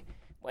 play.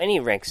 Well, any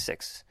rank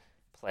 6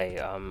 play.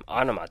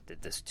 Onomat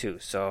did this too,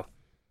 so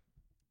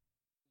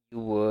you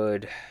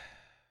would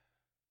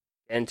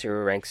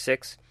enter rank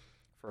 6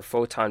 for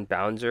Photon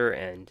Bouncer,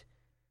 and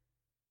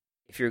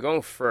if you're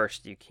going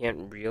first, you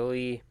can't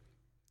really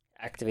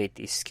activate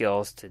these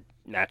skills to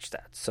match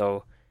that.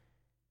 So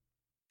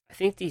I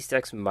think these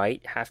decks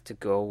might have to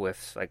go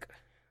with, like,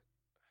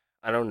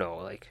 I don't know,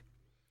 like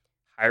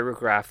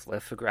Hierograph,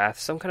 Lithograph,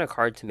 some kind of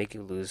card to make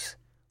you lose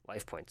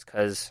life points.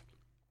 Because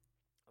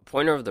a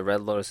pointer of the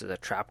Red Lotus is a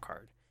trap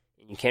card,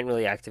 and you can't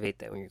really activate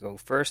that when you're going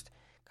first.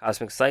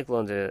 Cosmic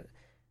Cyclone to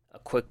a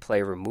quick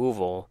play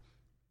removal,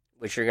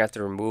 which you're going to have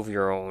to remove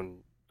your own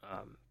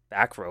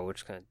back row, which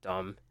is kind of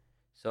dumb.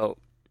 So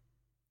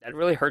that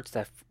really hurts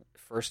that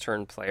first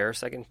turn player.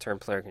 Second turn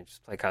player can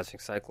just play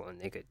Cosmic Cyclone.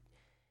 They could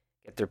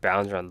get their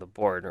Bouncer on the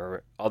board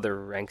or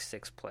other rank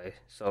 6 play.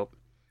 So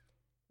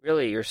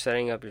really, you're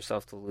setting up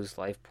yourself to lose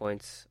life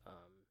points.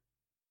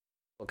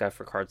 Look out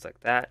for cards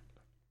like that.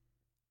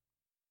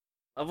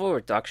 Level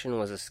Reduction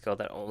was a skill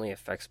that only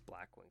affects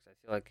Blackwings. I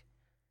feel like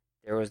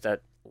there was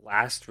that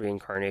last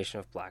reincarnation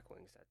of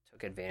Blackwings that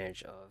took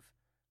advantage of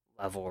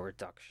Level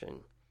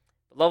Reduction.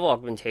 But Level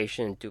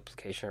Augmentation and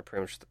Duplication are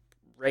pretty much the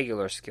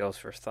regular skills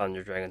for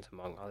Thunder Dragons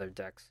among other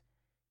decks.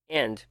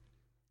 And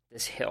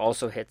this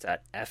also hits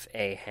at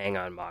FA Hang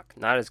On Mock.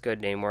 Not as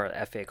good anymore.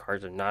 FA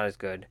cards are not as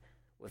good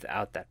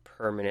without that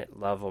permanent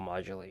level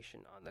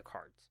modulation on the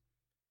cards.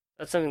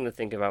 That's something to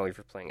think about if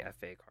you're playing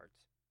FA cards.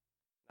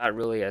 Not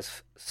really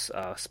as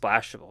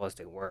splashable as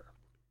they were.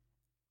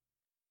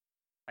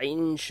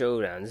 Titan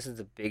Showdown, this is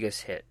the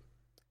biggest hit.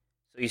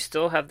 So you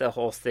still have the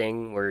whole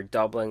thing where you're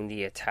doubling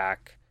the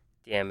attack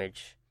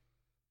damage.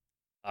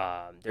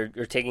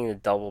 They're taking the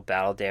double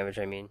battle damage,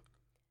 I mean.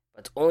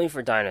 But it's only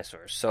for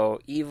dinosaurs. So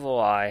Evil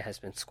Eye has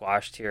been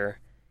squashed here.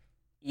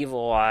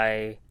 Evil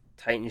Eye,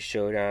 Titan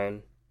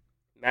Showdown,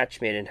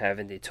 Match Made in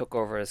Heaven. They took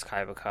over as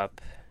Kaiba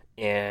Cup,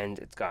 and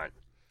it's gone.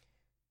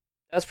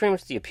 That's pretty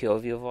much the appeal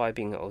of Evil Eye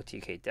being an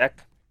OTK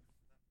deck.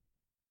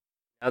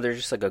 Now they're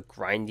just like a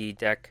grindy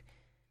deck.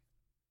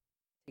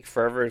 Take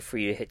forever for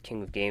you to hit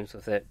King of Games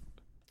with it.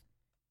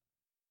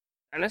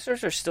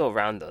 Dinosaurs are still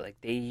around though.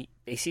 Like they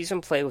see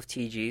some play with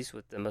TGs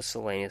with the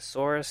Miscellaneous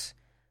Saurus,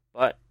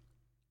 but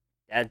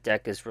that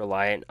deck is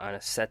reliant on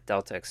a set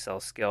Delta XL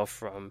skill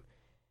from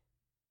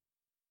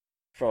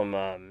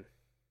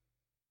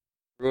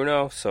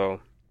Bruno,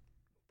 so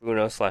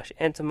Bruno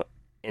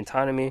 /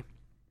 Antinomy.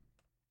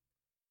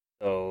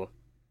 So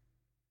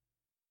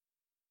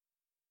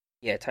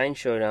yeah, Titan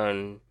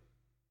Showdown,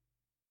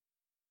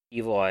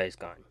 Evil Eye is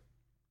gone.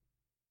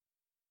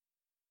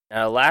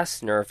 Now, the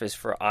last nerf is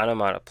for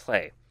Automata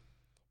Play.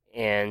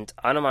 And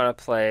Automata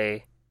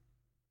Play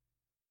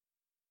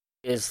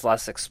is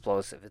less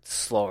explosive. It's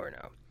slower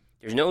now.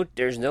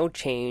 There's no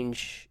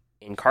change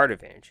in card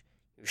advantage.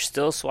 You're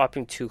still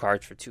swapping 2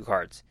 cards for 2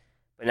 cards.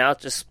 But now it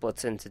just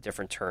splits into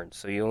different turns.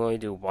 So you only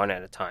do 1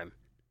 at a time.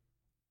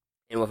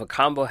 And with a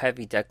combo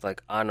heavy deck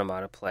like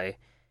Automata Play,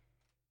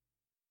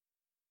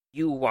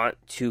 you want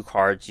 2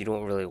 cards, you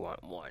don't really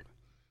want 1.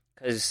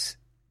 Because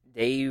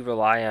they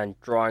rely on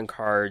drawing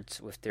cards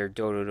with their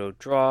Do-Do-Do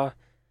draw.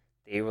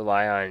 They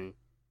rely on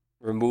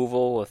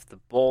removal with the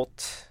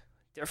Bolt,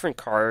 different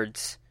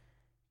cards,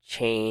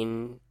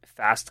 chain,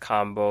 fast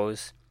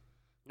combos.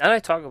 Now that I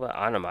talk about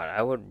Automata,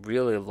 I would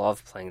really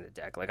love playing the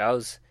deck. Like, I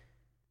was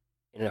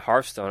in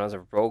Hearthstone, I was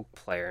a rogue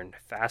player, and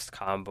fast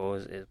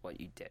combos is what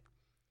you did.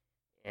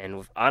 And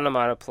with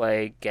Automata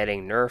Play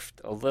getting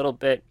nerfed a little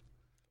bit,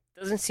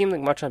 doesn't seem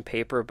like much on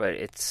paper, but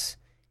it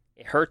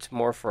hurts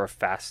more for a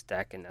fast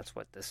deck, and that's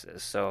what this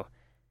is. So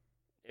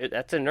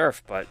that's a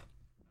nerf, but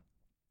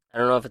I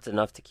don't know if it's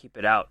enough to keep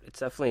it out. It's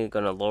definitely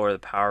going to lower the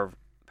power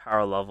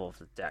level of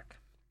the deck,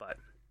 but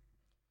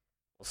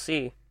we'll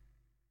see.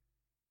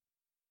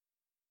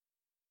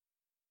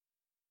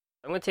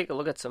 I'm going to take a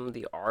look at some of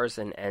the R's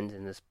and N's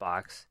in this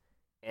box,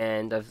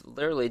 and I've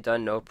literally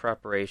done no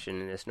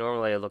preparation in this.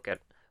 Normally I look at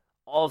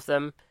all of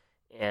them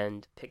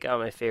and pick out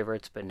my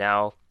favorites, but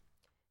now,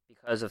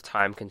 because of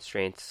time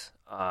constraints,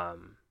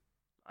 I'm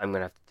going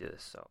to have to do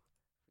this. So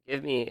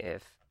forgive me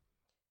if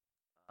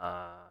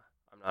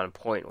I'm not on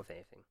point with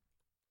anything.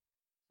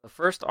 The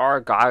first R,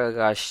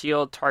 Gaga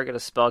Shield. Target a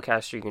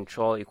spellcaster you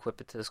control. Equip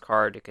it to this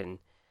card. It can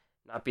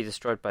not be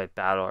destroyed by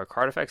battle or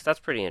card effects. That's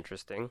pretty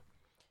interesting.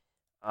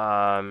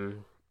 It's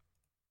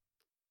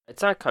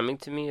not coming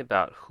to me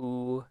about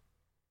who...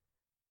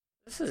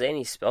 This is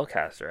any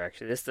spellcaster,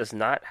 actually. This does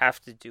not have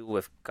to do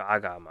with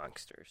Gaga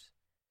monsters.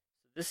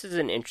 This is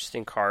an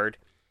interesting card.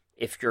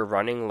 if you're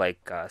running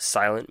like a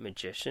Silent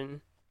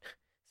Magician,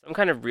 some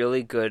kind of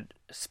really good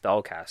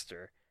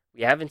spellcaster.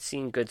 We haven't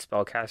seen good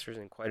spellcasters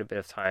in quite a bit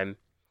of time.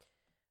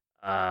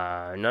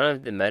 None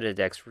of the meta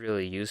decks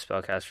really use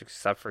spellcasters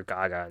except for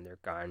Gaga, and they're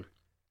gone.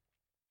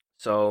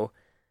 So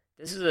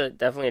this is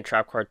definitely a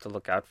trap card to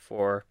look out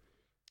for.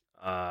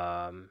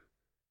 Um,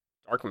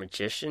 Dark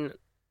Magician.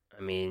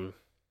 I mean,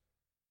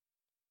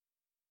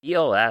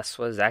 ELS.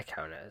 What does that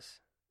count as?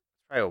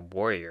 Probably a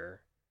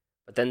warrior.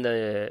 But then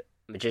the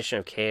Magician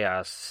of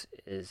Chaos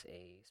is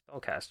a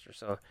spellcaster.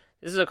 So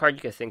this is a card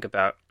you could think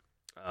about.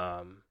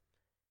 Um,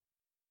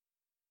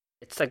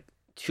 it's like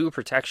two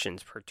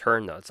protections per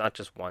turn, though. It's not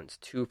just one, it's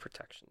two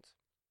protections.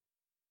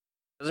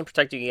 It doesn't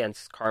protect you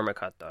against Karma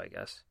Cut, though, I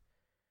guess.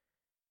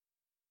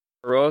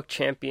 Heroic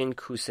Champion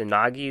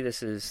Kusanagi.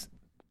 This is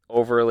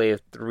overlay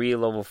of 3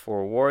 level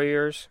 4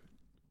 warriors.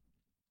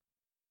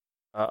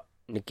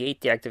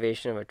 Negate the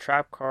activation of a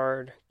trap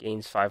card.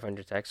 Gains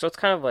 500 attack. So it's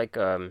kind of like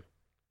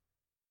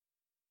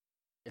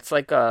it's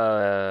like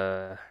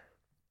a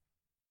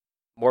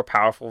more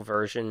powerful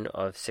version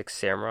of Six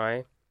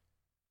Samurai,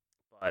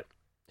 but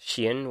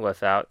Shien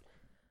without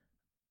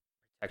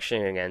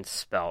protection against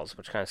spells,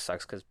 which kind of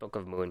sucks because Book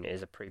of Moon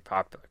is a pretty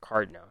popular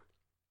card now.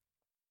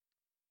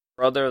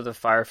 Brother of the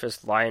Fire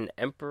Fist Lion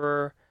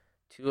Emperor,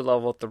 2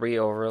 level 3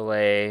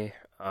 overlay.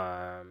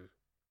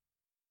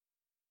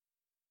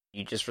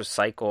 You just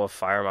recycle a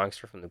fire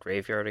monster from the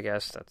graveyard, I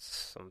guess.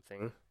 That's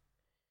something.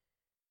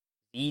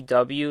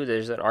 ZW,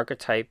 there's an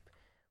archetype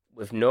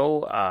with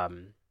no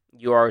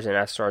URs and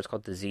SRs. It's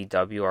called the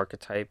ZW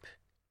archetype.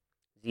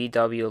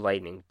 ZW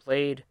Lightning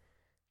Blade.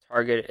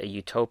 Target a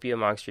Utopia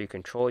monster you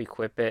control,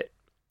 equip it.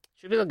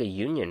 Should be like a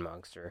Union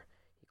monster.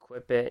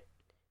 Equip it.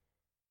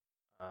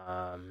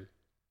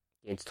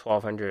 Gains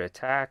 1200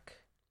 attack.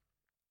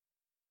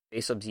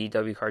 Face up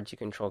ZW cards you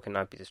control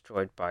cannot be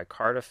destroyed by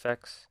card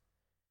effects.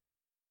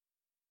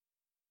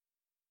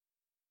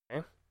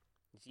 Okay.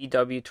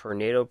 ZW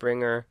Tornado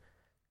Bringer.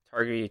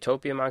 Target a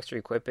Utopia monster,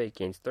 equip it,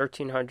 gains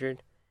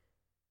 1300.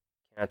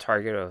 Cannot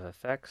target of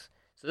effects.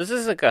 So this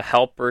is like a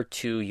helper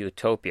to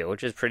Utopia,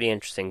 which is pretty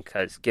interesting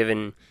because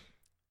given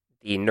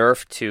the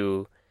nerf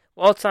to,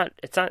 well,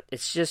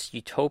 it's just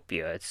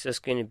Utopia. It's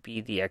just going to be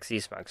the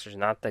Xyz monsters,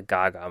 not the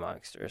Gaga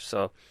monsters.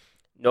 So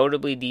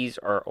notably, these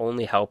are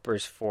only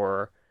helpers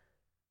for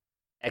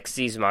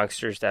Xyz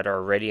monsters that are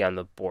already on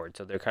the board.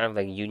 So they're kind of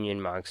like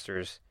Union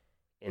monsters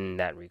in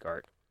that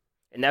regard.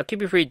 And that could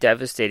be pretty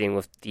devastating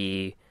with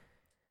the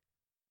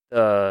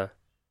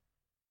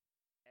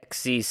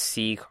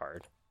XCC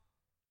card.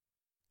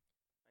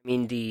 I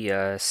mean the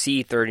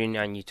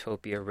C39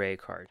 Utopia Ray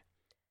card.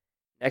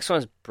 Next one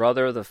is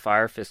Brother of the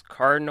Fire Fist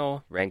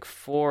Cardinal, rank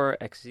 4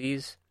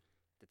 XZs.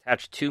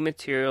 Detach 2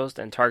 materials,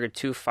 then target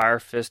 2 Fire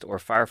Fist or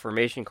Fire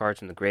Formation cards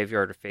from the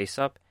graveyard or face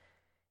up.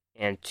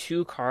 And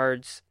 2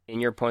 cards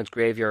in your opponent's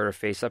graveyard or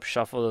face up,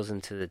 shuffle those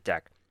into the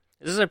deck.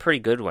 This is a pretty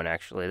good one,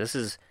 actually. This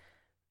is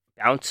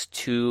bounce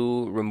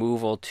 2,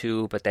 removal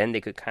 2, but then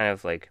they could kind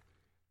of like,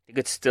 they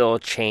could still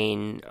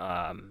chain,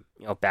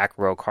 back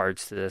row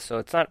cards to this. So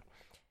it's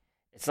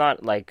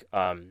not like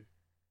a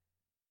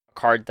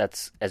card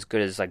that's as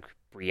good as like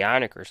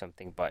Brionic or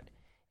something, but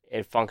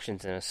it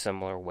functions in a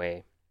similar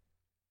way.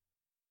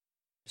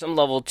 Some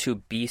level 2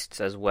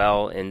 beasts as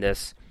well in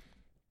this.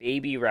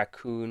 Baby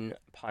Raccoon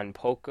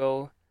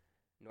Ponpoko.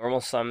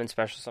 Normal summon,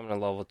 special summon a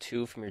level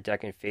 2 from your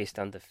deck and face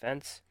down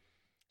defense.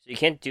 So you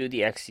can't do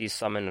the XC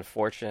summon,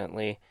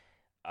 unfortunately.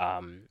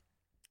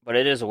 But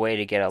it is a way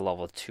to get a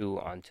level 2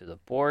 onto the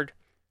board.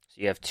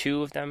 So you have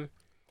 2 of them.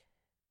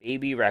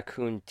 Baby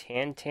Raccoon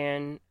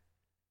Tantan.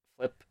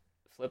 Flip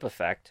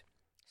effect.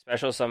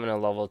 Special summon a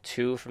level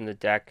 2 from the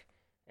deck,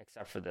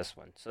 except for this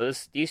one. So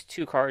these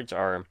 2 cards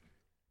are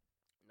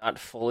not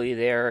fully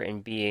there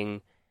in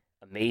being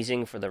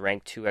amazing for the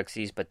rank 2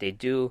 XCs, but they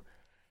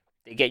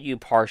get you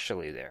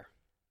partially there.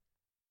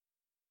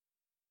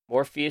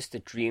 Morpheus, the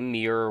Dream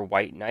Mirror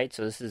White Knight.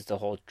 So this is the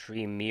whole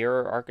Dream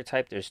Mirror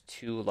archetype. There's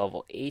 2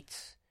 level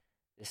 8s.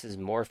 This is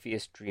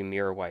Morpheus, Dream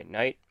Mirror White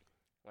Knight.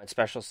 When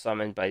special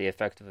summoned by the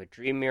effect of a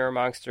Dream Mirror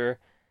monster,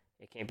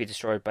 it can't be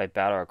destroyed by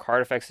battle or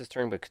card effects this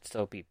turn, but could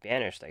still be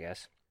banished, I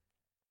guess.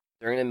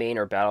 During the main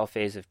or battle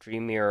phase of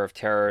Dream Mirror of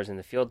Terrors in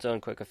the field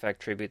zone, quick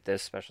effect, tribute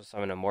this, special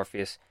summon a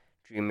Morpheus,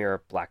 Dream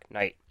Mirror Black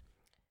Knight.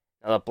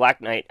 Now the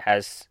Black Knight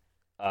has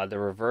the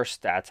reverse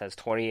stats, has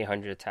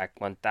 2800 attack,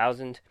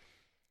 1000.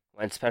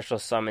 When special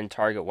summon,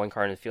 target 1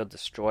 card in the field,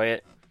 destroy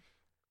it.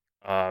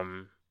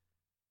 You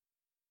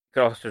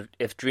could also,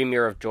 if Dream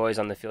Mirror of Joy is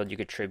on the field, you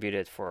could tribute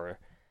it for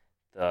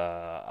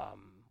the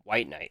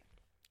White Knight.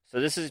 So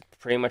this is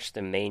pretty much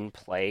the main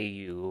play.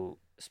 You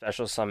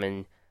special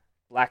summon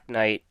Black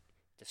Knight,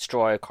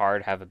 destroy a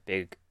card, have a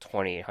big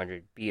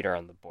 2800 beater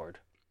on the board.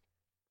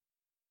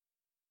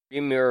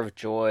 Dream Mirror of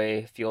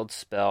Joy, field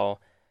spell.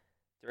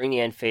 During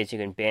the end phase, you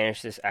can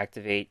banish this,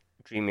 activate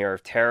Dream Mirror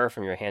of Terror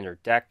from your hand or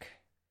deck.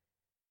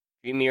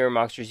 Dream Mirror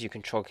monsters you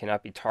control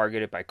cannot be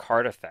targeted by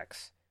card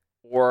effects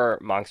or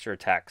monster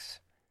attacks,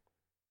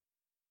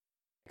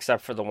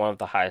 except for the one of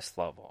the highest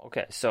level.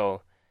 Okay,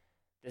 so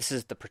This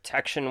is the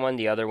protection one.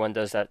 The other one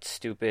does that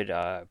stupid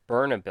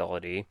burn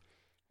ability.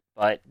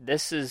 But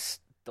this is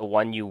the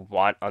one you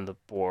want on the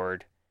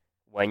board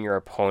when your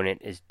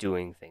opponent is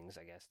doing things,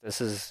 I guess.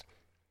 This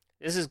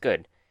is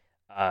good.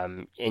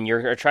 And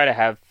you're gonna try to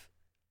have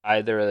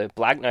either a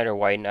Black Knight or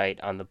White Knight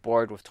on the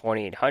board with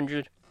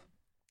 2800.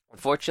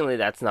 Unfortunately,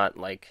 that's not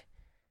like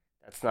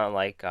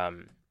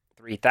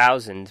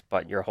 3000,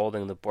 but you're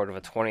holding the board of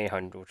a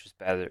 2800, which is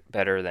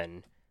better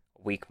than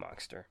a weak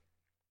monster.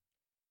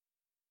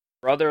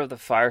 Brother of the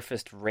Fire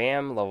Fist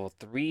Ram, level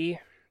 3.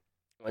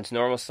 Once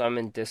normal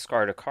summon,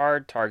 discard a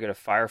card, target a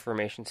fire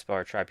formation spell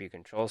or trap you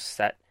control,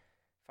 set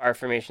fire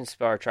formation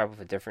spell or trap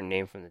with a different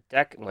name from the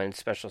deck. When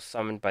special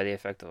summoned by the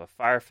effect of a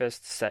Fire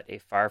Fist, set a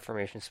fire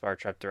formation spell or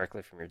trap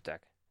directly from your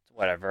deck.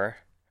 Whatever.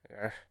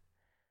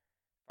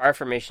 Fire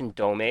formation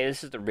Dome.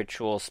 This is the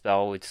ritual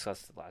spell we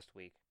discussed last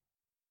week.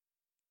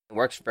 It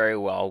works very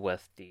well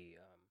with the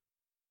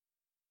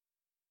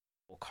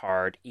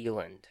card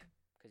Eland,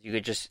 because you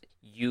could just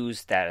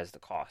use that as the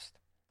cost.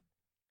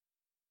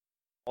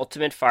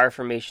 Ultimate Fire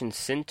Formation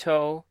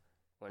Sinto.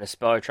 When a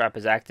spell or trap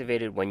is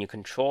activated, when you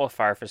control a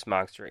Fire Fist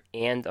monster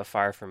and a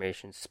Fire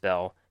Formation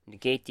spell,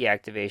 negate the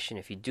activation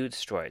if you do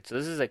destroy it. So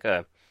this is like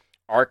a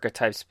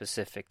archetype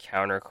specific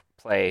counter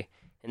play,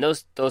 and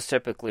those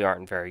typically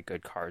aren't very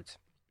good cards.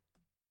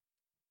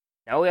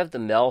 Now we have the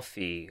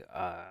Melfi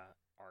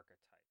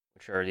archetype,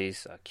 which are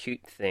these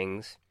cute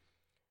things.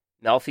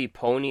 Melfi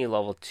Pony,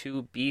 level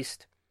 2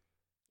 beast.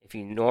 If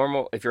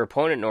your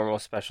opponent normal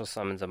special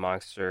summons a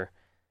monster,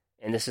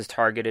 and this is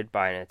targeted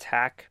by an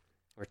attack,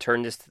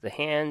 return this to the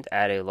hand,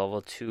 add a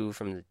level 2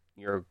 from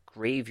your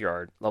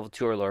graveyard, level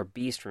 2 or lower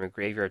beast from your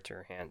graveyard to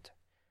your hand.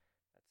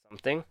 That's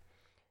something.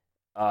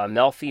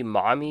 Melfi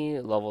Mommy,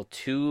 level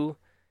 2,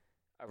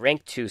 a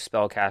rank 2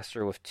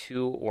 spellcaster with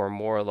 2 or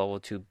more level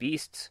 2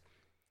 beasts.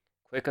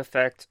 Quick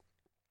effect.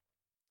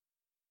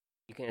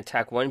 You can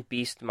attack one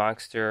beast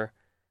monster.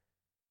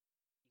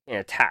 You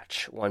can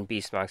attach one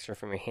beast monster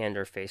from your hand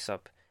or face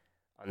up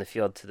on the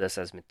field to this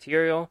as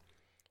material.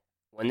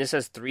 When this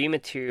has 3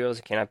 materials,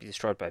 it cannot be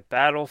destroyed by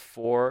battle.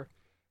 4,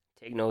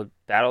 take no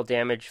battle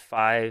damage.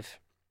 5,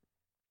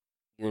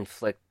 you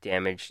inflict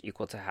damage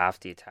equal to half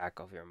the attack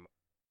of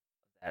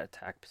that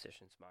attack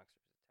position's monster.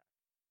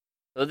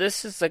 So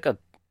this is like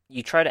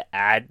you try to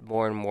add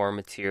more and more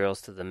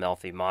materials to the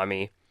Melfi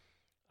Mommy.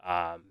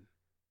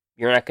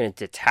 You're not going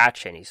to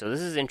detach any. So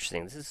this is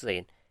interesting. This is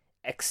an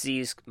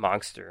Xyz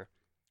monster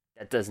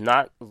that does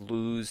not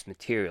lose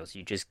materials.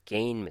 You just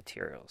gain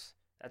materials.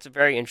 That's a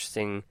very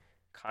interesting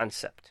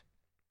concept.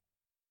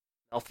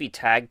 Melfi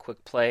Tag,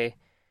 quick play.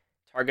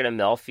 Target a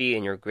Melfi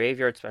in your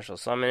graveyard, special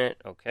summon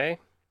it. Okay.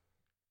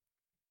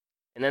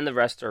 And then the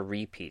rest are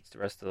repeats. The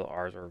rest of the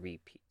R's are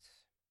repeats.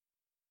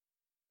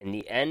 In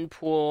the end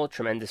pool,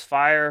 Tremendous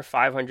Fire,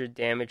 500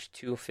 damage,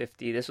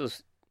 250.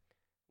 This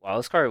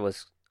card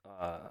was.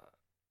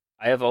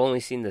 I have only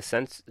seen the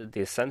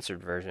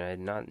censored version. I did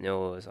not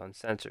know it was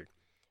uncensored.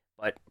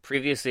 But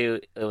previously,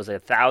 it was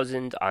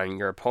 1,000 on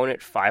your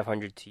opponent,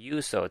 500 to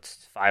you, so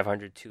it's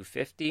 500,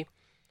 250.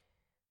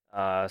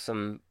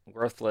 Some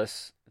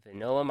worthless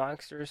vanilla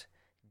monsters.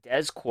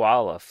 Des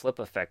Koala, flip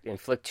effect.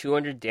 Inflict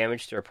 200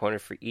 damage to your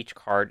opponent for each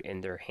card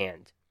in their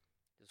hand.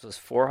 This was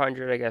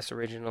 400, I guess,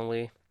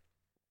 originally.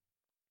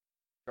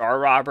 Jar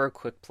Robber,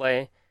 quick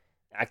play.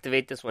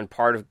 Activate this when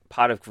Pot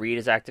of Greed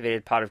is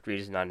activated. Pot of Greed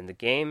is not in the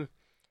game.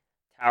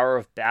 Tower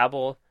of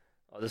Babel.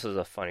 Oh, this was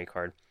a funny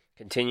card.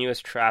 Continuous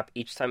trap.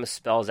 Each time a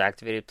spell is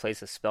activated,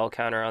 place a spell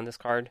counter on this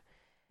card.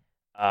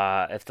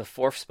 If the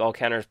 4th spell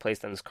counter is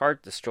placed on this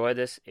card, destroy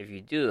this. If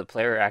you do, the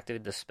player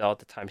activated the spell at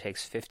the time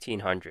takes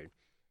 1,500.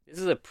 This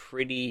is a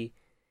pretty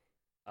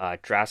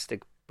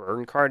drastic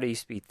burn card. It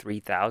used to be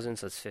 3,000,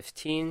 so it's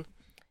 15.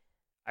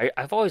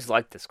 I've always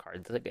liked this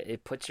card.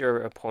 It puts your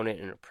opponent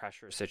in a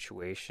pressure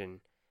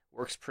situation.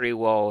 Works pretty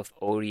well with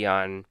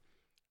Odeon.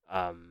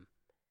 What's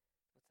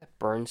that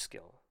burn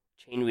skill?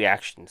 Chain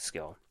reaction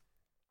skill.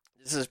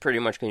 This is pretty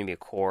much going to be a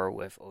core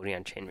with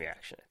Odeon Chain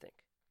Reaction, I think.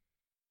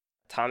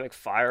 Atomic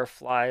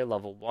Firefly,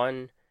 level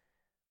 1.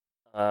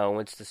 When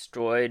it's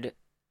destroyed,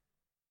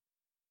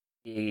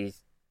 the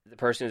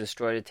person who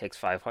destroyed it takes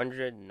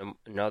 500.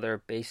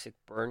 Another basic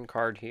burn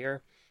card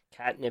here.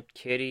 Catnip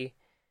Kitty.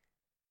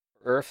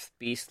 Earth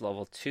Beast,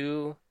 level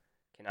 2.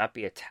 Cannot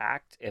be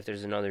attacked if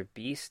there's another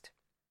beast.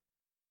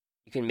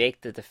 You can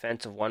make the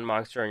defense of one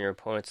monster on your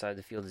opponent's side of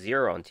the field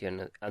 0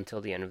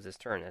 until the end of this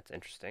turn. That's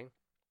interesting.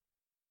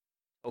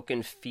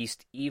 Token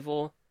Feast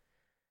Evil.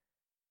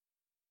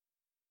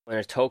 When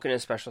a token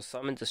is special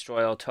summoned,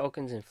 destroy all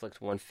tokens,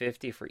 inflict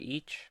 150 for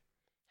each.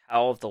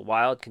 Howl of the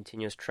Wild,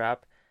 continuous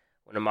trap.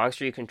 When a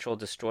monster you control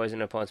destroys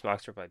an opponent's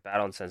monster by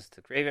battle and sends it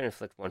to the graveyard,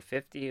 inflict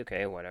 150.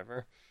 Okay,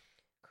 whatever.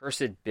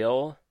 Cursed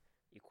Bill,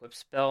 equip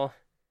spell.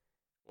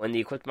 When the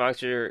equipped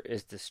monster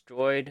is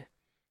destroyed,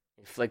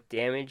 inflict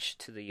damage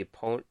to the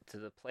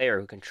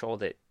player who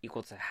controlled it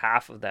equal to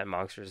half of that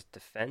monster's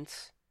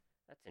defense.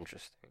 That's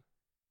interesting.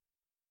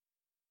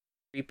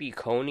 Creepy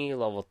Coney,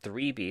 level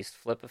 3 beast,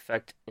 flip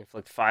effect,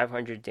 inflict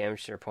 500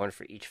 damage to your opponent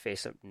for each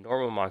face-up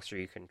normal monster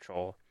you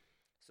control.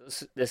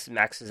 So this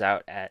maxes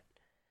out at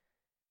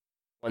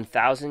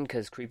 1000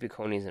 because Creepy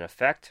Coney is in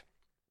effect.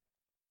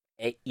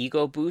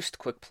 Ego Boost,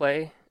 quick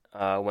play.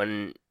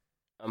 When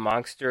a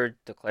monster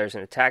declares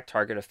an attack,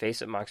 target a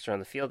face-up monster on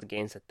the field. It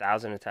gains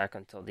 1000 attack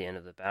until the end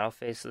of the battle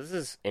phase. So this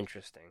is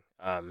interesting.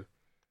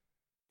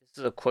 This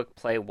is a quick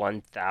play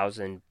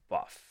 1000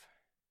 buff.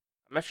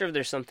 I'm not sure if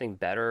there's something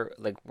better.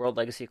 Like World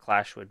Legacy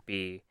Clash would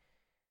be,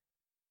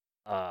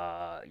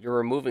 you're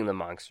removing the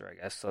monster,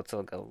 I guess. So it's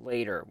like a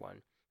later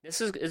one. This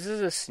is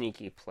a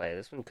sneaky play.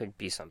 This one could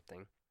be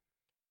something.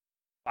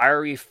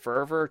 Fiery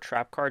Fervor,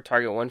 trap card,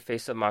 target one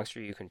face-up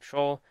monster you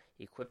control.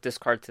 Equip this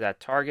card to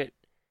that target.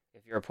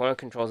 If your opponent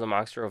controls a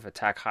monster with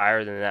attack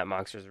higher than that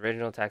monster's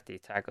original attack, the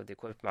attack of the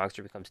equipped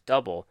monster becomes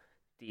double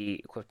the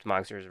equipped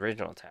monster's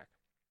original attack.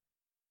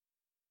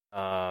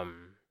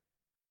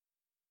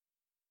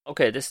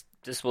 Okay,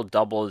 this will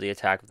double the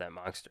attack of that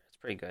monster. It's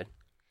pretty good.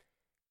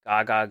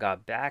 Gaga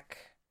got back.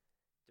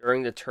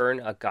 During the turn,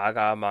 a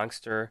Gaga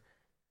monster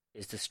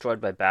is destroyed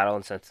by battle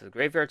and sent to the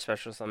graveyard.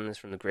 Special summon this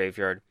from the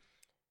graveyard.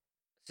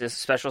 Just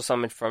special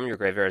summon from your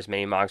graveyard as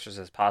many monsters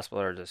as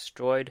possible are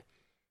destroyed.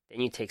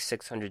 Then you take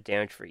 600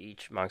 damage for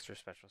each monster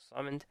special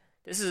summoned.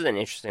 This is an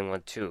interesting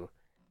one too.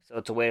 So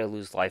it's a way to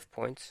lose life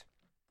points.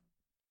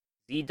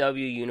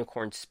 ZW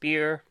Unicorn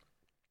Spear.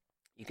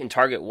 You can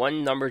target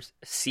one numbered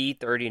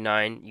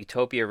C39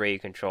 Utopia Ray you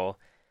control.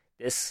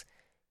 This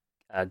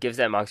gives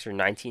that monster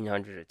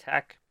 1900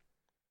 attack.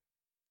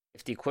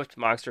 If the equipped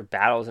monster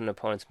battles an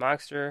opponent's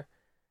monster,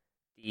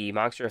 the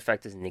monster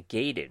effect is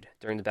negated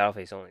during the battle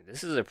phase only.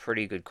 This is a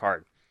pretty good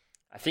card.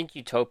 I think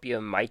Utopia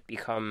might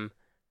become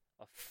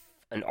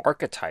an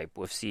archetype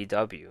with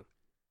CW.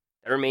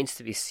 That remains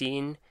to be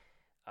seen.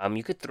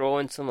 You could throw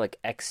in some like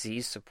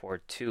XZ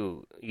support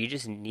too. You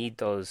just need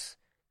those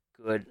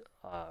good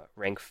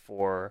rank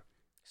 4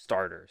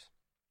 starters.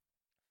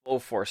 Full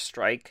Force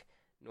Strike,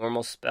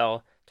 normal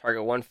spell.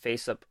 Target one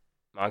face-up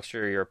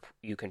monster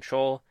you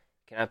control.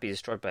 Cannot be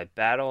destroyed by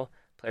battle.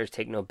 Players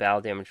take no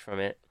battle damage from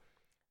it.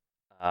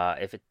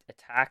 If it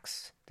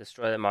attacks,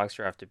 destroy the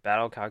monster after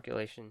battle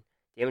calculation,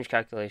 damage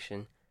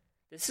calculation.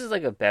 This is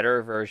like a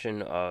better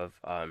version of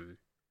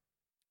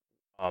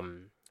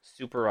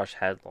Super Rush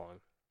Headlong.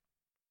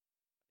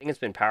 I think it's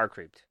been power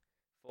creeped.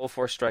 Full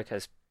Force Strike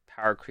has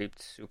power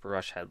creeped Super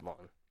Rush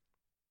Headlong.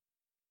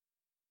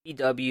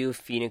 EW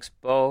Phoenix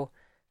Bow.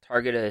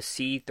 Target a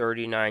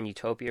C39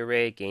 Utopia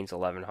Ray, gains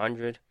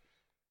 1100.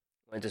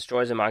 When it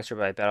destroys a monster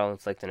by battle,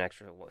 inflict an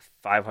extra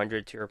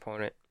 500 to your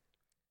opponent.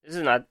 This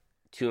is not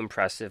too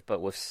impressive,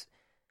 but with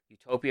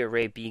Utopia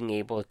Ray being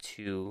able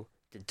to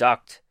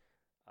deduct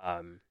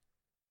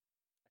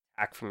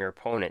attack from your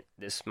opponent,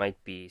 this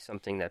might be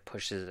something that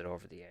pushes it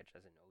over the edge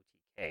as an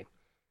OTK.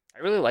 I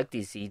really like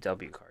these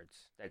ZW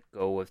cards that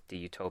go with the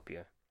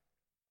Utopia.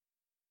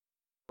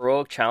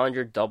 Heroic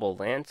Challenger Double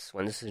Lance.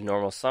 When this is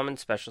normal summon,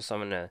 special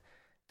summon a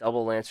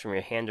double lance from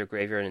your hand or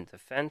graveyard in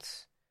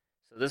defense.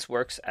 So this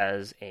works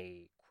as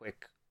a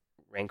quick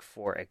rank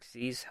 4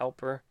 XZ's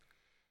helper.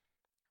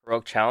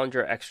 Heroic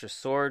Challenger Extra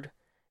Sword.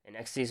 An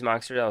XZ's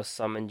monster that was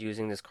summoned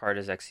using this card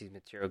as XZ's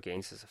material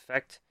gains this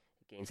effect.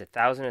 It gains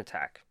 1000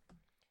 attack.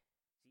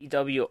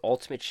 ZW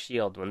Ultimate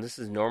Shield. When this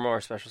is normal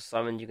or special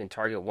summon, you can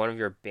target one of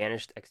your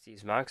banished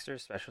XZ's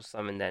monsters, special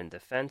summon that in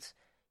defense.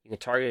 You can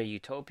target a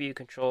Utopia you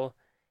control.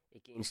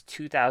 It gains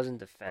 2000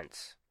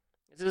 defense.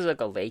 This is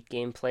like a late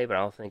game play, but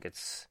I don't think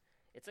it's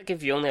like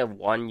if you only have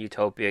one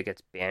Utopia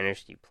gets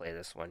banished, you play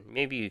this one.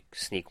 Maybe you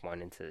sneak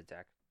one into the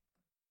deck.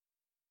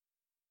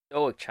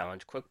 Stoic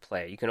Challenge, quick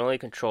play. You can only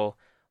control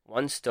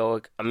one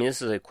Stoic.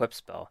 This is an equip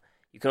spell.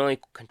 You can only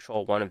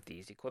control one of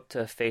these. Equip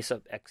to face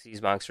up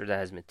XZ's monster that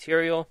has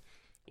material.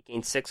 It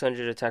gains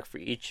 600 attack for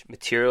each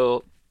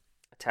material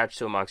attached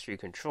to a monster you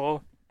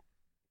control.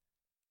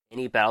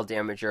 Any battle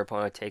damage your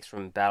opponent takes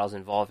from battles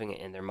involving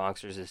it and their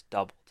monsters is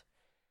doubled,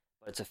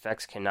 but its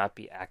effects cannot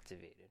be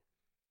activated.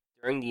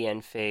 During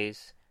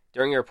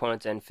your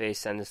opponent's end phase,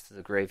 send this to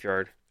the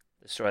graveyard.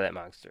 Destroy that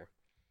monster.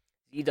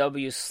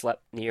 ZW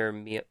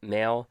Sleipnir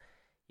Mail.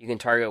 You can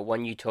target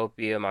one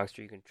Utopia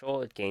monster you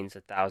control. It gains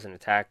 1000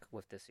 attack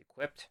with this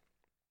equipped.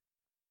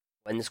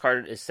 When this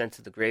card is sent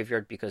to the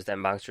graveyard because that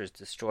monster is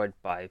destroyed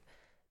by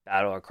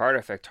battle or card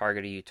effect,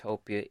 target a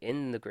Utopia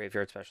in the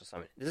graveyard special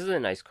summon. This is a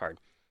nice card.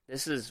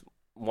 This is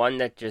one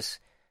that just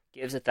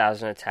gives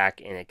 1000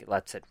 attack and it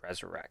lets it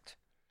resurrect.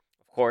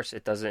 Of course,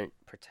 it doesn't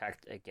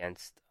protect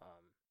against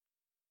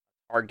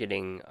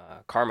targeting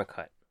Karma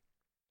Cut.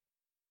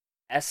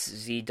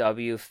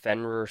 SZW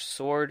Fenrir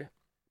Sword.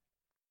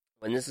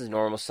 When this is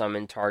normal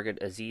summon, target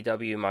a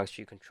ZW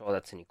monster you control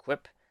that's an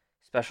equip.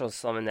 Special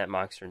summon that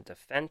monster in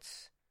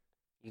defense.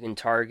 You can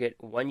target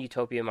one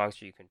Utopia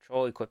monster you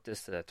control. Equip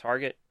this to the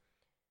target.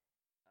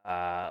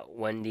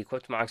 When the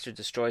equipped monster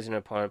destroys an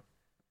opponent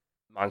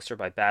monster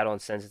by battle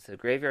and sends it to the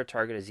graveyard,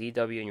 target a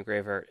ZW in your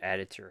graveyard, add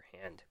it to your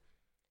hand.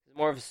 It's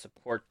more of a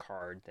support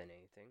card than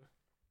anything.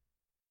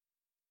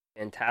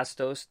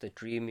 Phantastos, the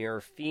Dream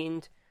Mirror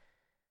Fiend.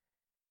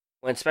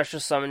 When special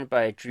summoned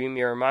by a Dream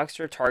Mirror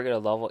monster, target a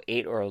level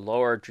 8 or a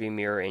lower Dream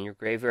Mirror in your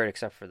graveyard,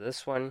 except for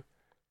this one.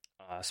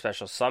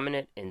 Special summon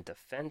it in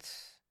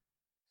defense.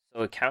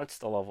 So it counts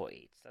the level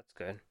 8s. That's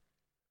good.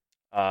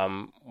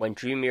 When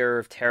Dream Mirror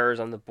of Terror is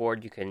on the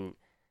board, you can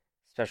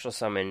special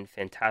summon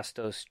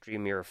Phantastos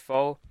Dream Mirror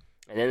Foe.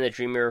 And then the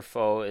Dream Mirror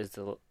Foe is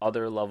the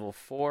other level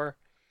 4,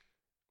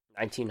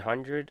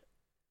 1900.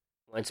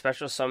 When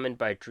special summoned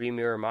by Dream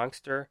Mirror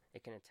Monster,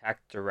 it can attack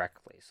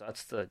directly. So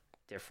that's the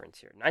difference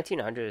here.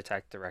 1900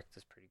 attack direct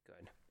is pretty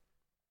good.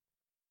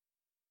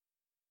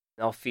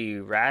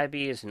 Melfi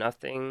Rabbi is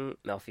nothing.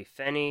 Melfi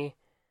Fenny.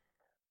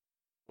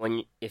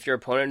 If your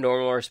opponent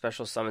normal or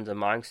special summons a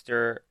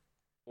monster,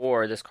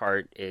 or this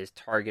card is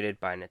targeted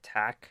by an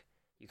attack,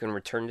 you can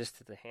return this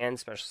to the hand,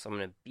 special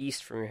summon a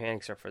beast from your hand,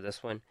 except for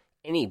this one.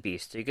 Any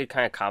beast. So you could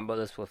kind of combo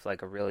this with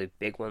like a really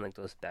big one, like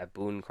those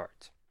baboon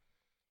cards.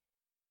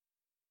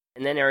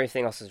 And then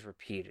everything else is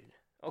repeated.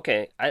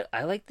 Okay,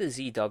 I like the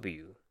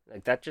ZW.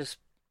 Like, that just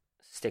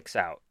sticks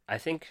out. I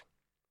think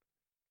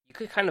you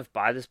could kind of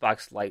buy this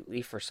box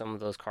lightly for some of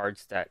those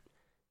cards that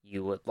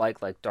you would like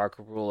Dark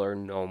Ruler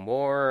No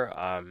More,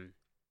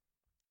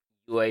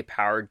 UA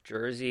Powered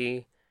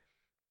Jersey,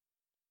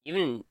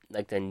 even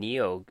like the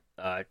Neo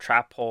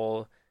Trap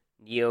Hole,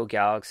 Neo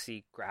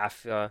Galaxy,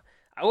 Graphia.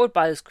 I would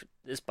buy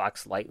this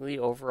box lightly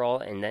overall,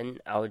 and then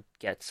I would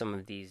get some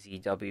of these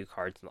ZW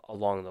cards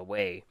along the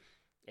way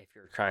if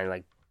you're trying to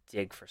like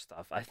dig for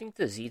stuff. I think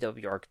the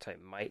ZW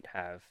archetype might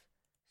have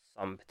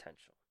some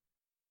potential.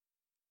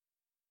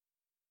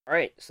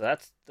 Alright, so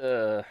that's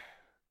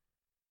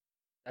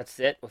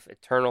it with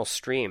Eternal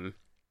Stream.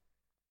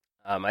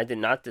 I did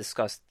not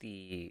discuss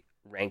the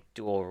ranked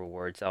duel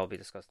rewards. That will be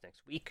discussed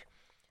next week.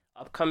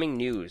 Upcoming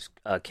news.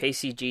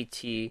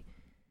 KCGT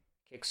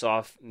kicks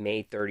off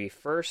May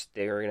 31st.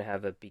 They are going to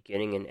have a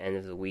beginning and end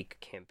of the week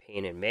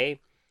campaign in May.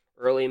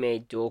 Early May,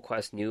 Duel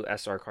Quest new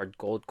SR card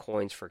gold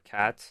coins for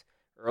cats.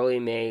 Early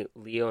May,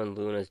 Leo and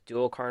Luna's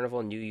Duel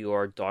Carnival, new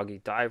UR Doggy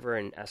Diver,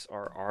 and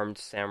SR Armed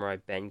Samurai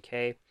Ben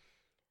K.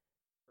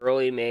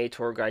 Early May,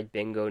 Tour Guide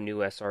Bingo,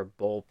 new SR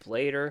Bull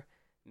Blader.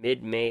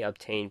 Mid-May,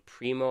 obtain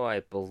Primo, I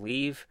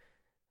believe.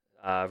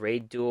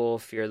 Raid Duel,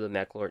 Fear the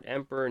Mechlord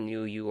Emperor,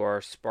 new UR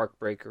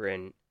Sparkbreaker,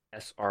 and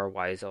SR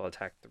YZL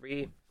Attack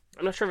 3.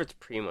 I'm not sure if it's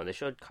Primo. They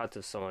showed cuts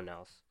of someone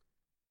else.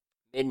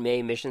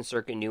 Mid-May, Mission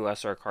Circuit, new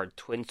SR card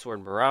Twin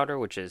Sword Marauder,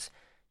 which is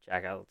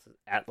Jack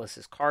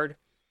Atlas's card.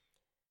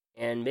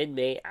 And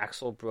mid-May,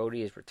 Axel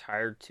Brody is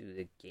retired to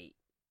the gate.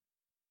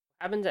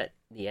 What happens at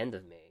the end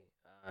of May?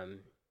 I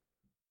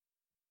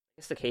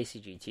guess the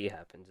KCGT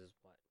happens is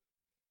what.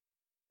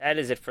 That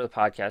is it for the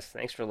podcast.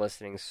 Thanks for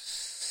listening.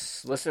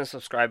 Listen and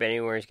subscribe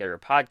anywhere you get your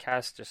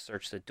podcast. Just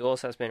search the Duel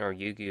Assessment or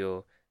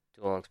Yu-Gi-Oh!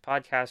 Duel Links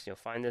podcast. And you'll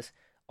find this.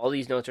 All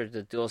these notes are at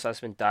the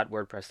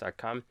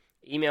duelassessment.wordpress.com.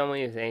 Email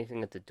me with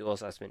anything at the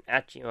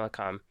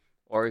duelassessment@gmail.com,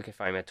 or you can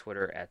find me at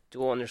Twitter at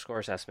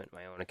duel_assessment,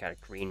 my own account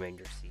at Green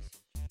Ranger CC.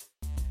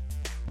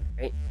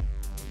 Great.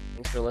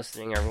 Thanks for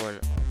listening, everyone.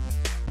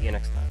 See you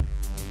next time.